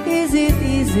is it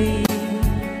easy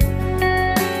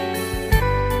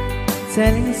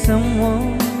telling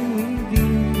someone with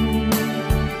you?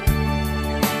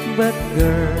 But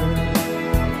girl,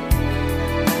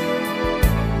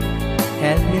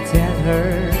 help me tell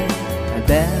her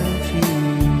about you.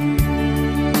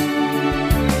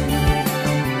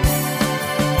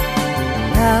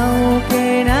 How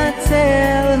can I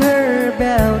tell her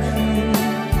about you?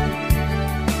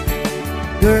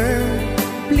 Girl,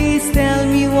 please tell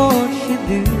me what you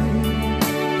do.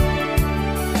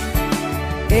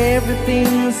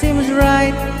 Everything seems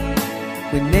right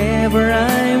whenever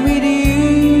I'm with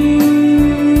you.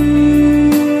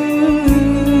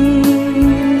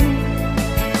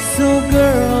 So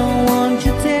girl, won't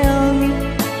you tell me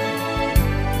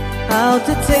how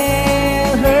to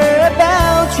tell her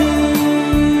about you?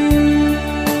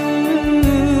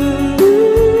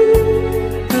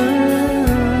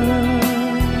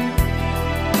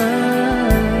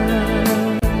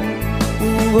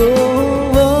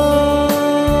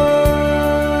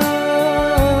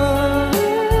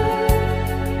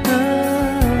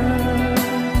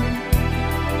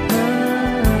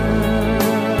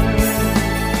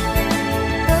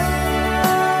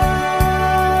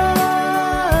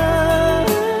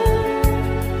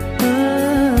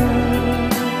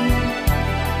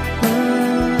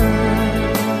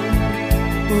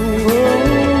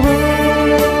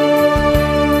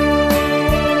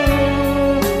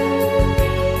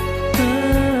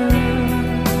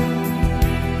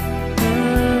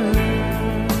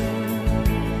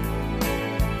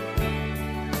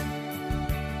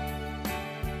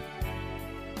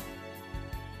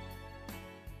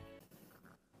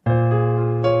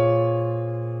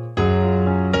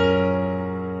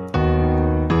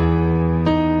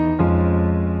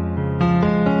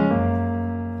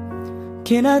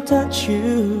 Can I touch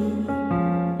you?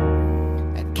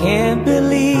 I can't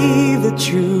believe that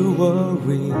you were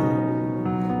real.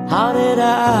 How did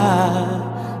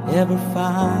I ever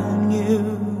find you?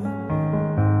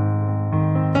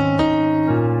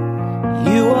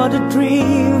 You are the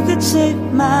dream that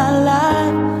saved my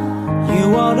life.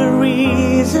 You are the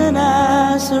reason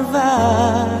I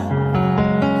survived.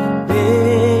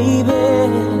 Baby,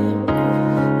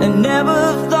 I never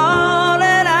thought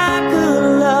that I could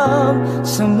love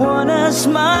someone as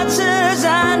much as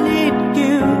I need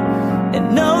you.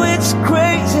 And know it's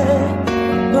crazy,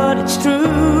 but it's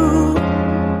true.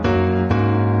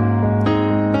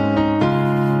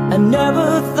 I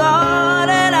never thought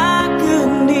that I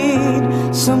could need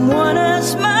someone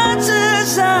as much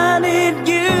as I need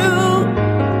you.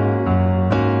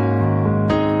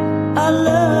 I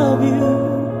love you.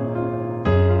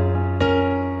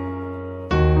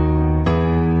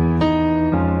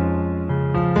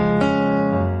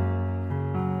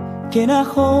 Can I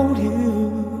hold you?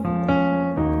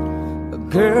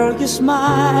 Girl, your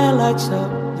smile lights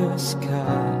up the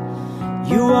sky.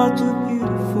 You are too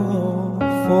beautiful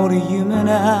for the human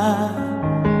eye.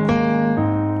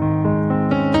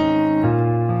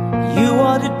 You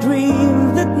are the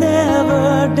dream that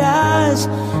never dies.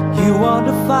 You are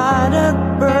the fire that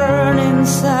burns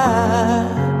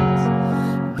inside.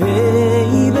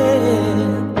 Baby,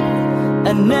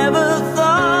 I never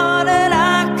thought that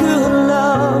I could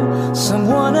love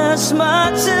someone as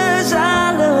much as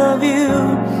I love you.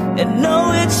 And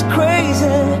know it's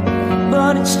crazy,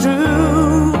 but it's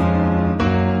true.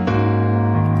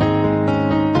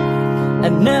 I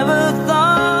never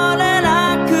thought that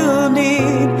I could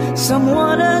need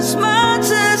someone as much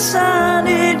as I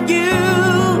need you.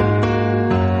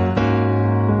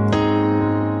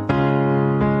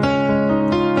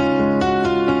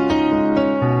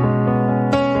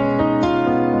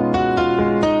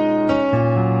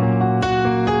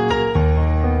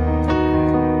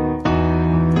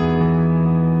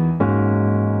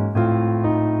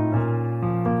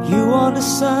 You are the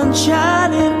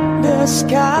sunshine in the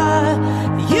sky.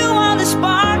 You are the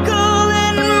sparkle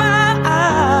in my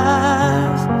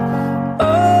eyes.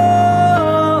 Oh,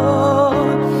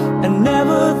 I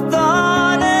never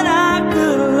thought that I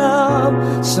could love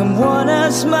someone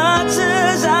as much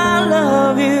as I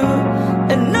love you.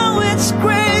 And know it's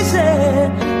crazy,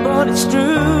 but it's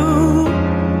true.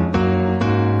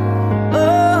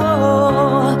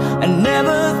 Oh, I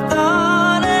never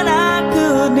thought that I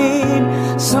could need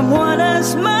someone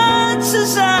as much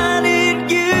as I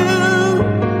need you.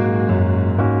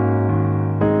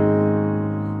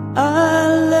 I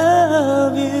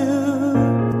love you.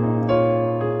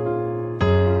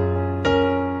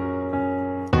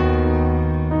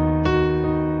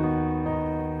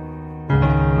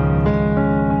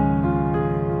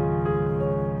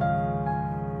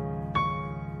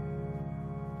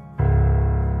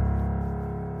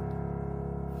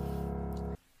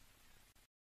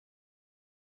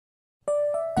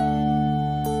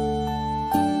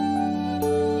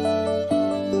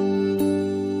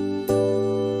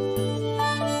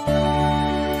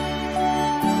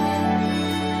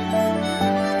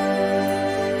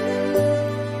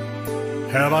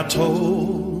 Have I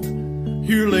told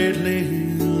you lately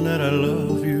that I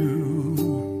love you?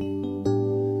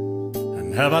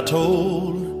 And have I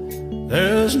told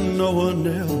there's no one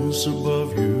else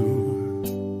above you?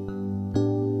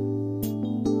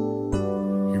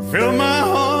 You fill my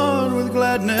heart with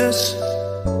gladness.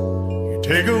 You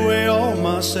take away all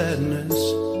my sadness.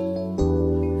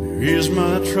 You ease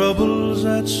my troubles,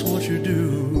 that's what you do.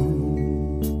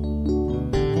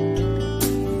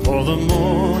 For the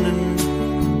morning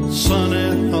sun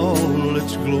in all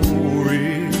its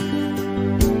glory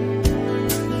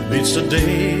meets the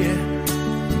day of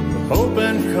hope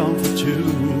and comfort too.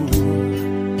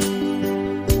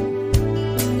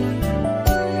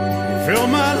 You fill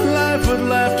my life with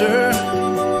laughter,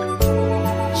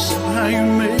 somehow you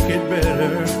make it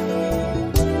better.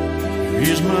 You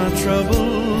ease my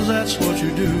troubles, that's what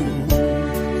you do.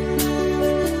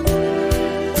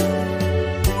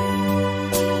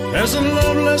 There's a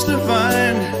love less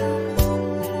defined,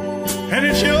 and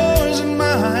it's yours and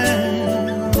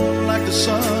mine, like the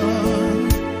sun.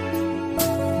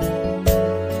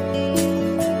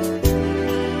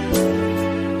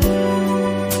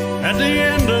 At the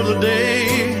end of the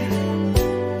day,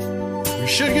 we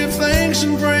should give thanks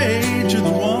and pray to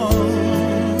the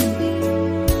one,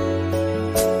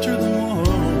 to the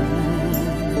one.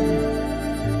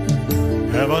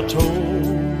 Have I told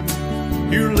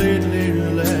you lately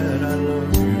that I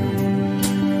love you?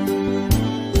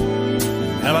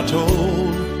 Have I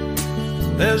told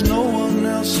there's no one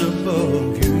else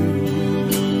above you?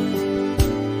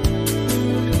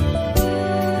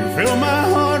 You fill my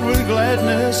heart with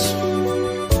gladness,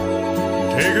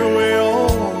 take away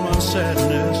all my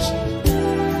sadness.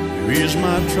 You ease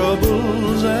my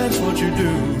troubles, that's what you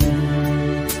do.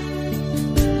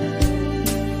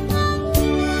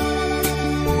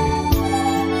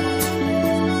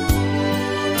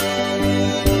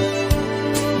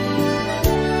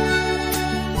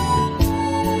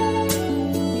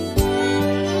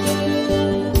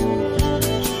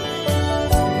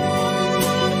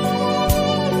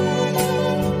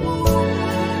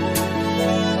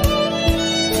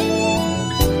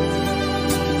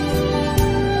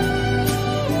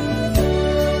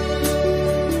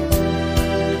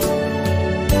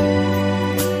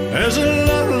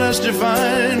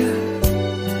 Defined,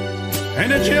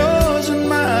 and it's yours and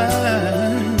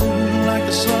mine, like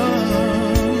the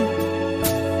sun.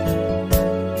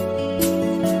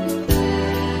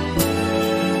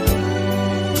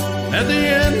 At the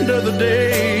end of the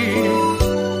day,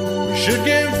 we should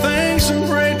give thanks and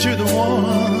pray to the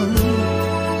one,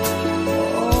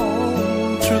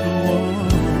 oh, to the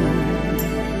one.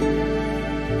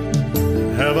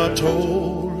 Have I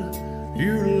told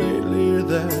you lately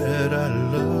that I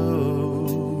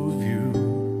love?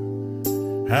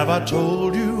 Have I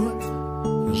told you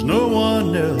there's no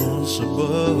one else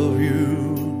above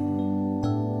you?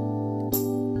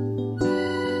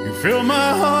 You fill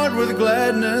my heart with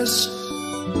gladness,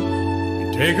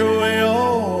 you take away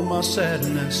all my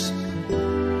sadness.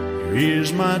 You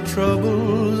ease my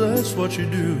troubles, that's what you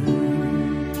do.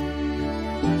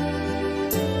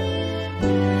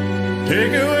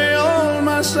 Take away all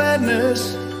my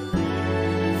sadness,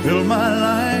 fill my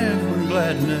life with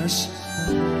gladness.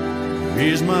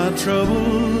 Ease my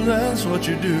trouble, that's what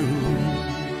you do.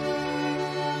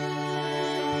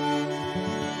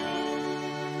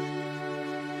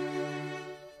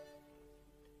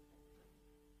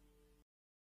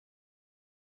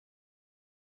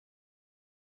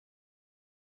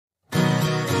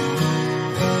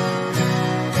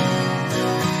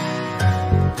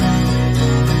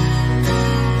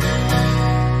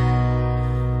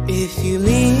 If you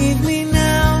leave me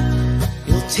now,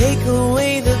 you'll take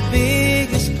away the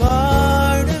biggest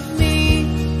part of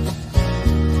me.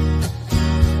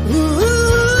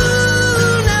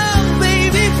 Ooh, now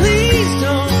baby, please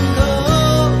don't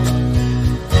go.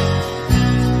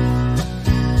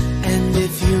 And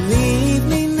if you leave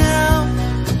me now,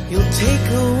 you'll take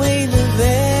away the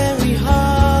very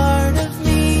heart of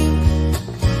me.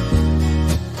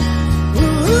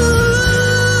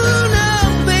 Ooh,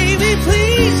 now baby,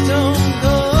 please don't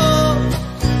go.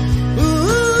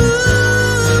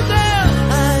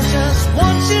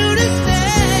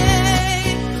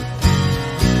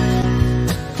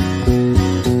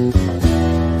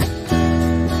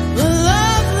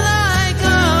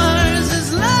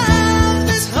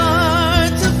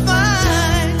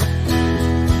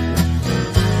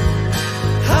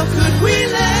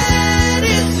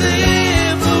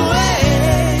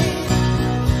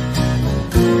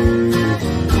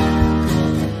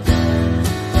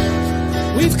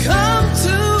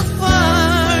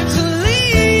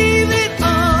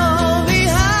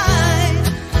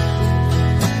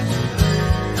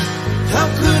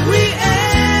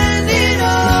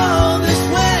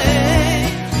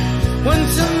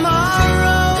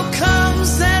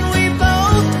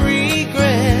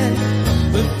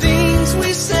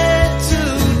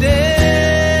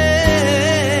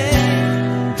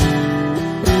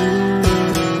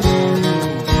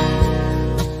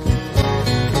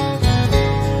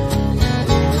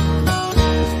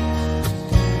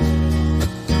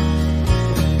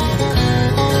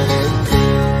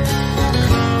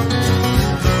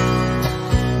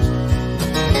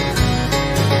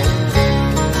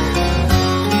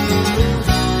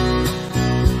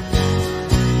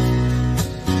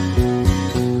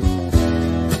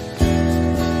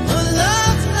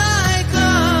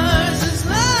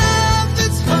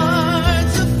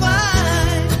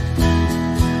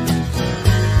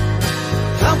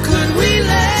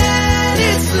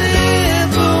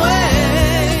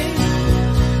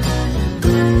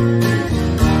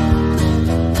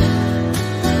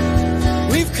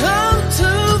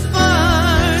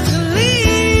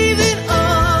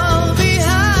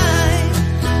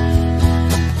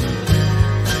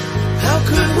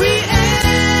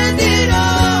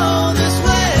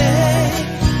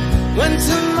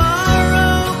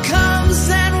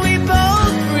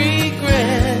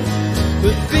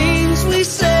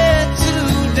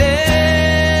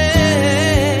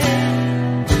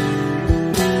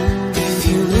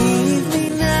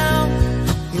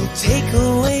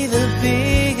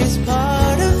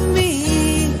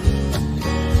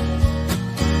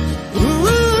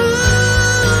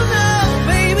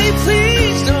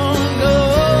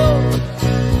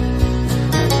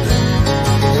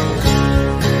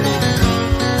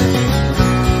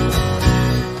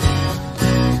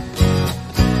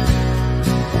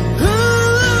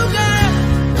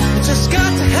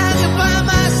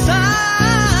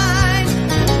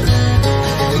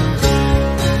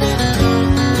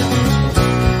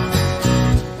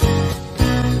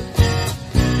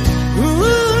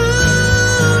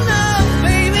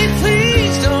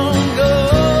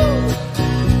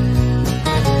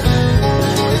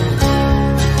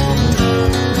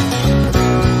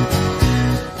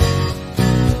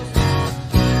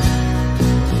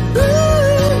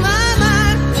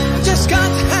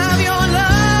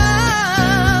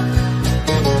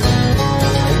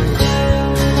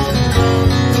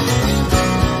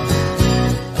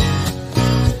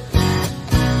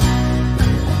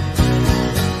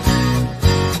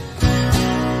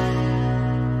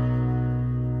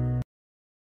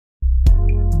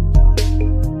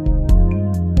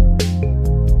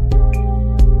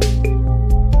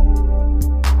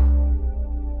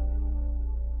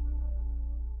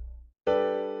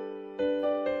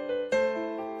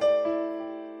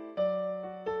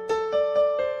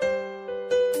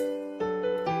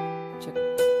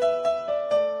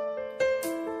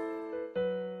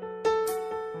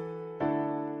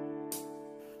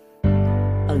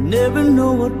 never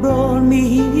know what brought me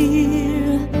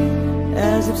here.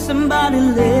 As if somebody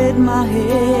laid my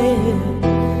head.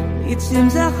 It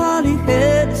seems I hardly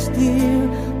had to steer.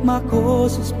 My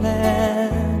course was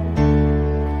planned,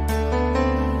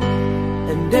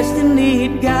 and destiny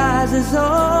it guides us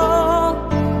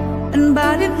all. And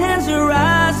by the hands we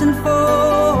rise and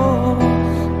fall,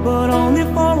 but only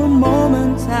for a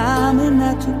moment, time and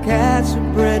not to catch a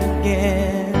breath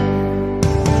again.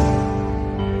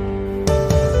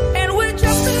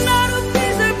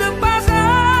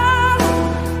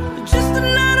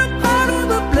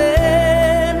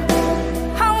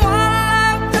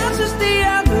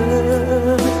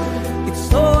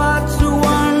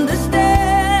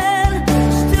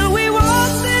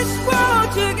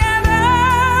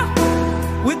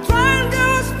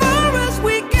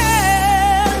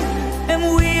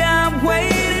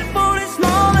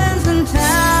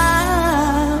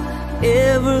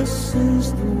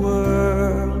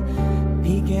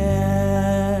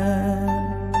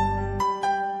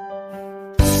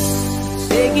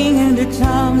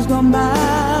 Times gone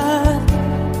by,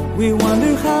 we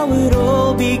wonder how it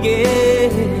all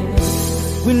began.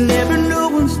 We never know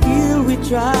and still we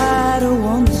try to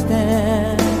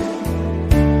understand.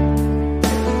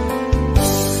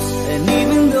 And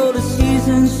even though the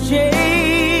seasons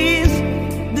change,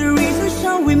 the reasons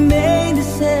shall remain the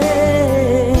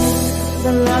same.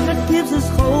 The love that keeps us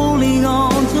holding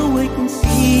on till we can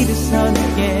see the sun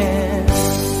again.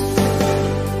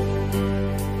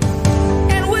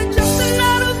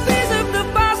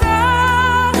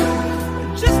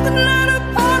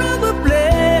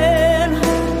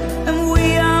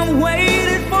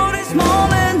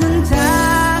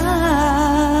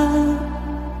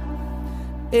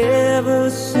 Ever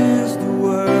since the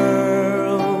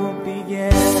world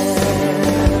began,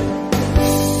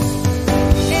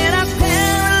 and I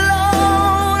stand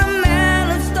alone, a man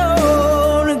of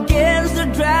stone, against the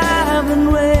driving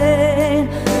rain.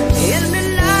 In the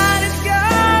night it's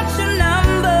got your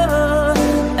number,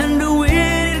 and the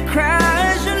wind it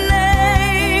cries your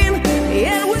name.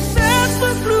 And we search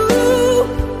for clue,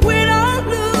 we don't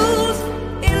lose.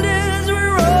 In this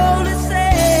we're all the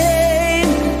same.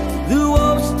 The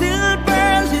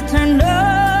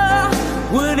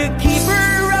we're the keeper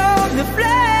of the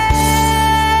flame,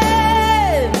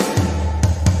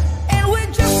 and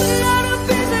we're just another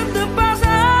piece of the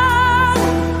puzzle,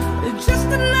 just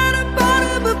another part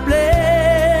of a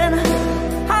plan.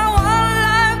 How one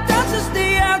life touches the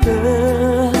other,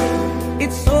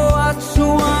 it's so hard to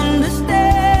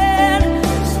understand.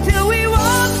 Still we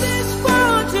walk this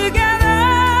world together,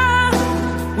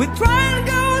 we try and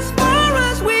go as far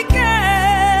as we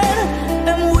can,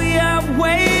 and we have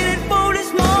waited for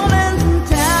this moment in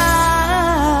time.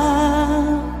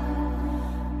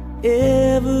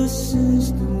 Ever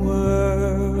since the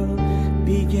world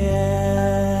began.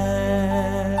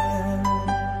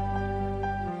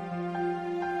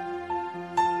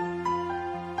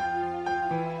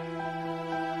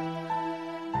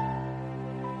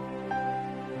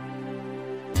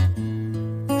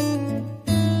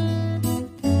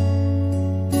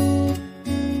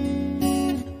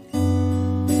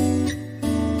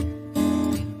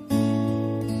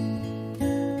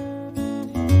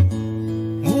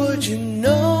 Would you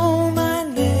know my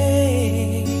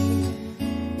name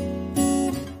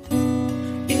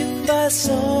if I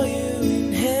saw you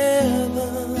in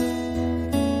heaven?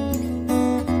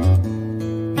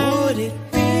 Would it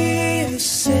be the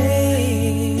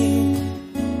same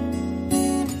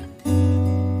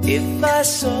if I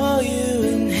saw you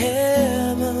in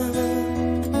heaven?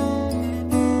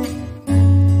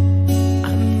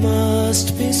 I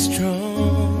must be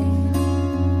strong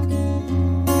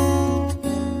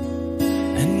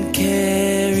and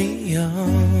carry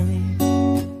on,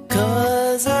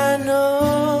 'cause I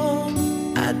know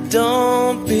I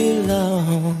don't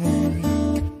belong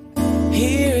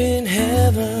here in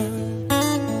heaven.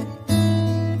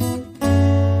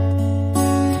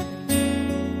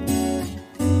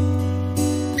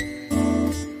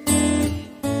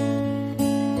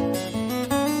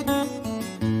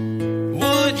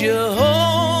 Would you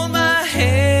hold my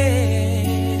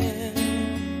hand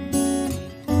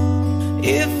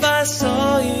if I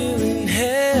saw you in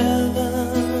heaven?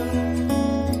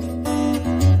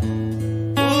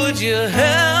 Would you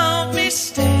help me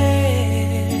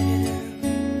stand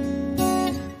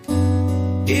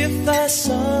if I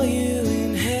saw you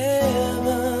in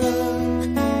heaven?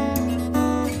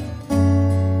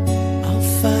 I'll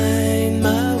find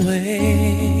my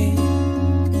way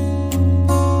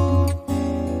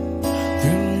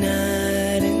through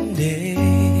night and day,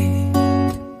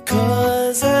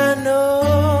 'cause I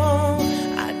know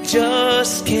I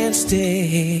just can't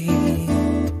stay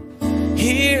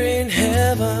here in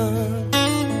heaven.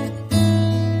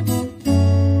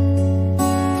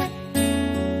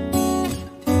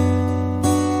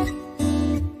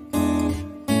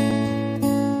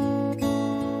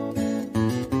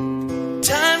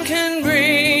 Time can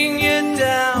bring you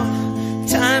down,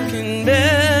 time can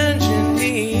bend your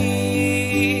knees.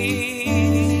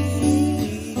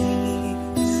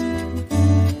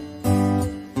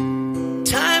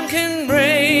 Time can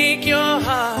break your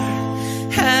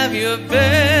heart, have you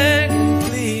begging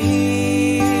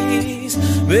please,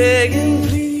 begging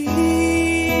please.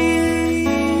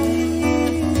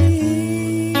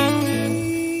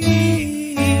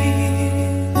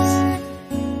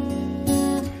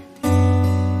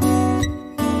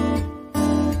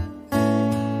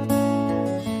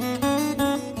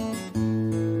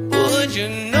 Would you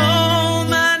know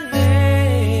my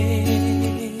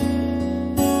name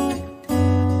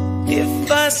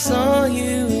if I saw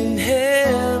you in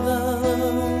heaven?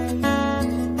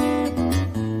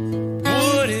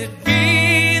 Would it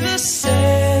be the same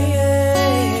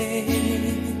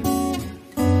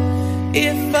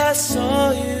if I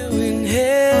saw you in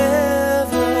heaven?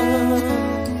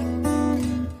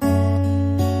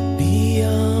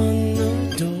 Beyond the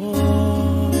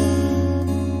door,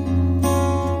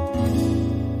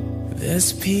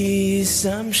 there's peace,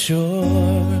 I'm sure,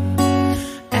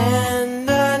 and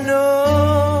I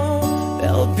know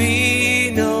there'll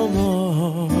be no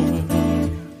more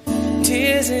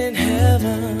tears in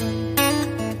heaven.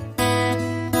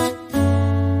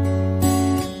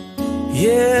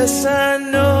 Yes, I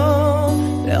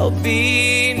know there'll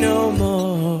be no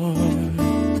more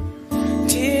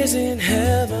tears in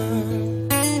heaven.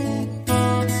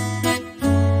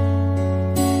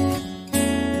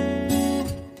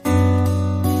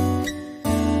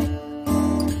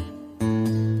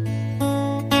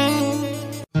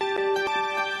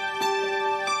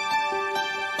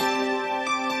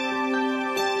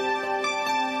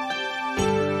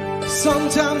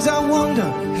 Sometimes I wonder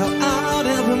how I'd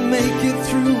ever make it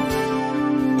through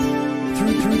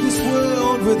this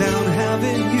world without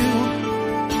having you.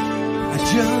 I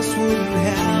just wouldn't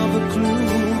have a clue.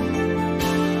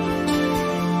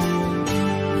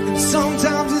 And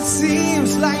sometimes it seems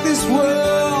like this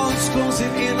world's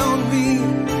closing in on me,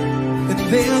 and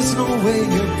there's no way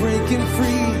you're breaking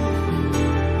free.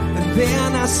 And then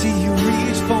I see you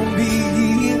reach for me.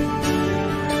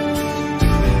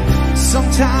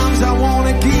 Sometimes I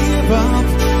wanna give up,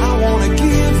 I wanna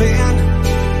give in,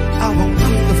 I won't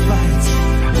win the fight.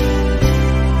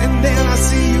 And then I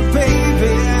see you,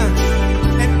 baby,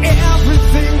 and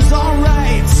everything's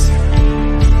alright.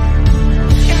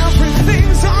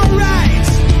 Everything's alright.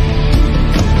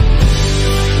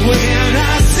 When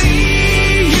I see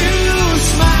you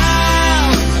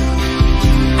smile,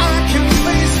 I can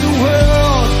face the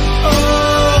world. Oh,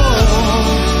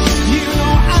 you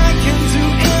know I can do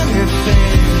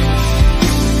anything.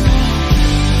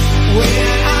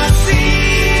 When I see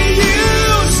you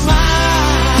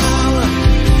smile,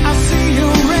 I see a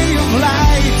ray of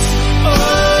light. Oh,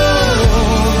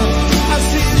 I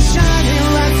see it shining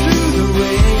right through the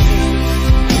rain.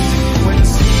 When I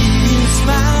see you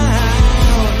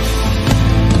smile,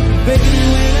 baby,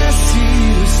 when I see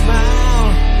you smile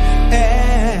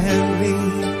at me.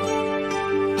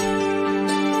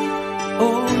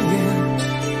 Oh yeah.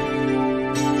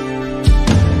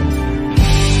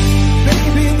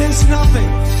 Baby, there's nothing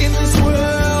in this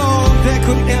world that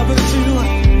could ever do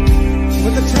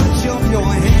what the touch of your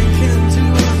hand can do.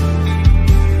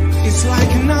 It's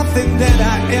like nothing that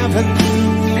I ever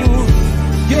knew.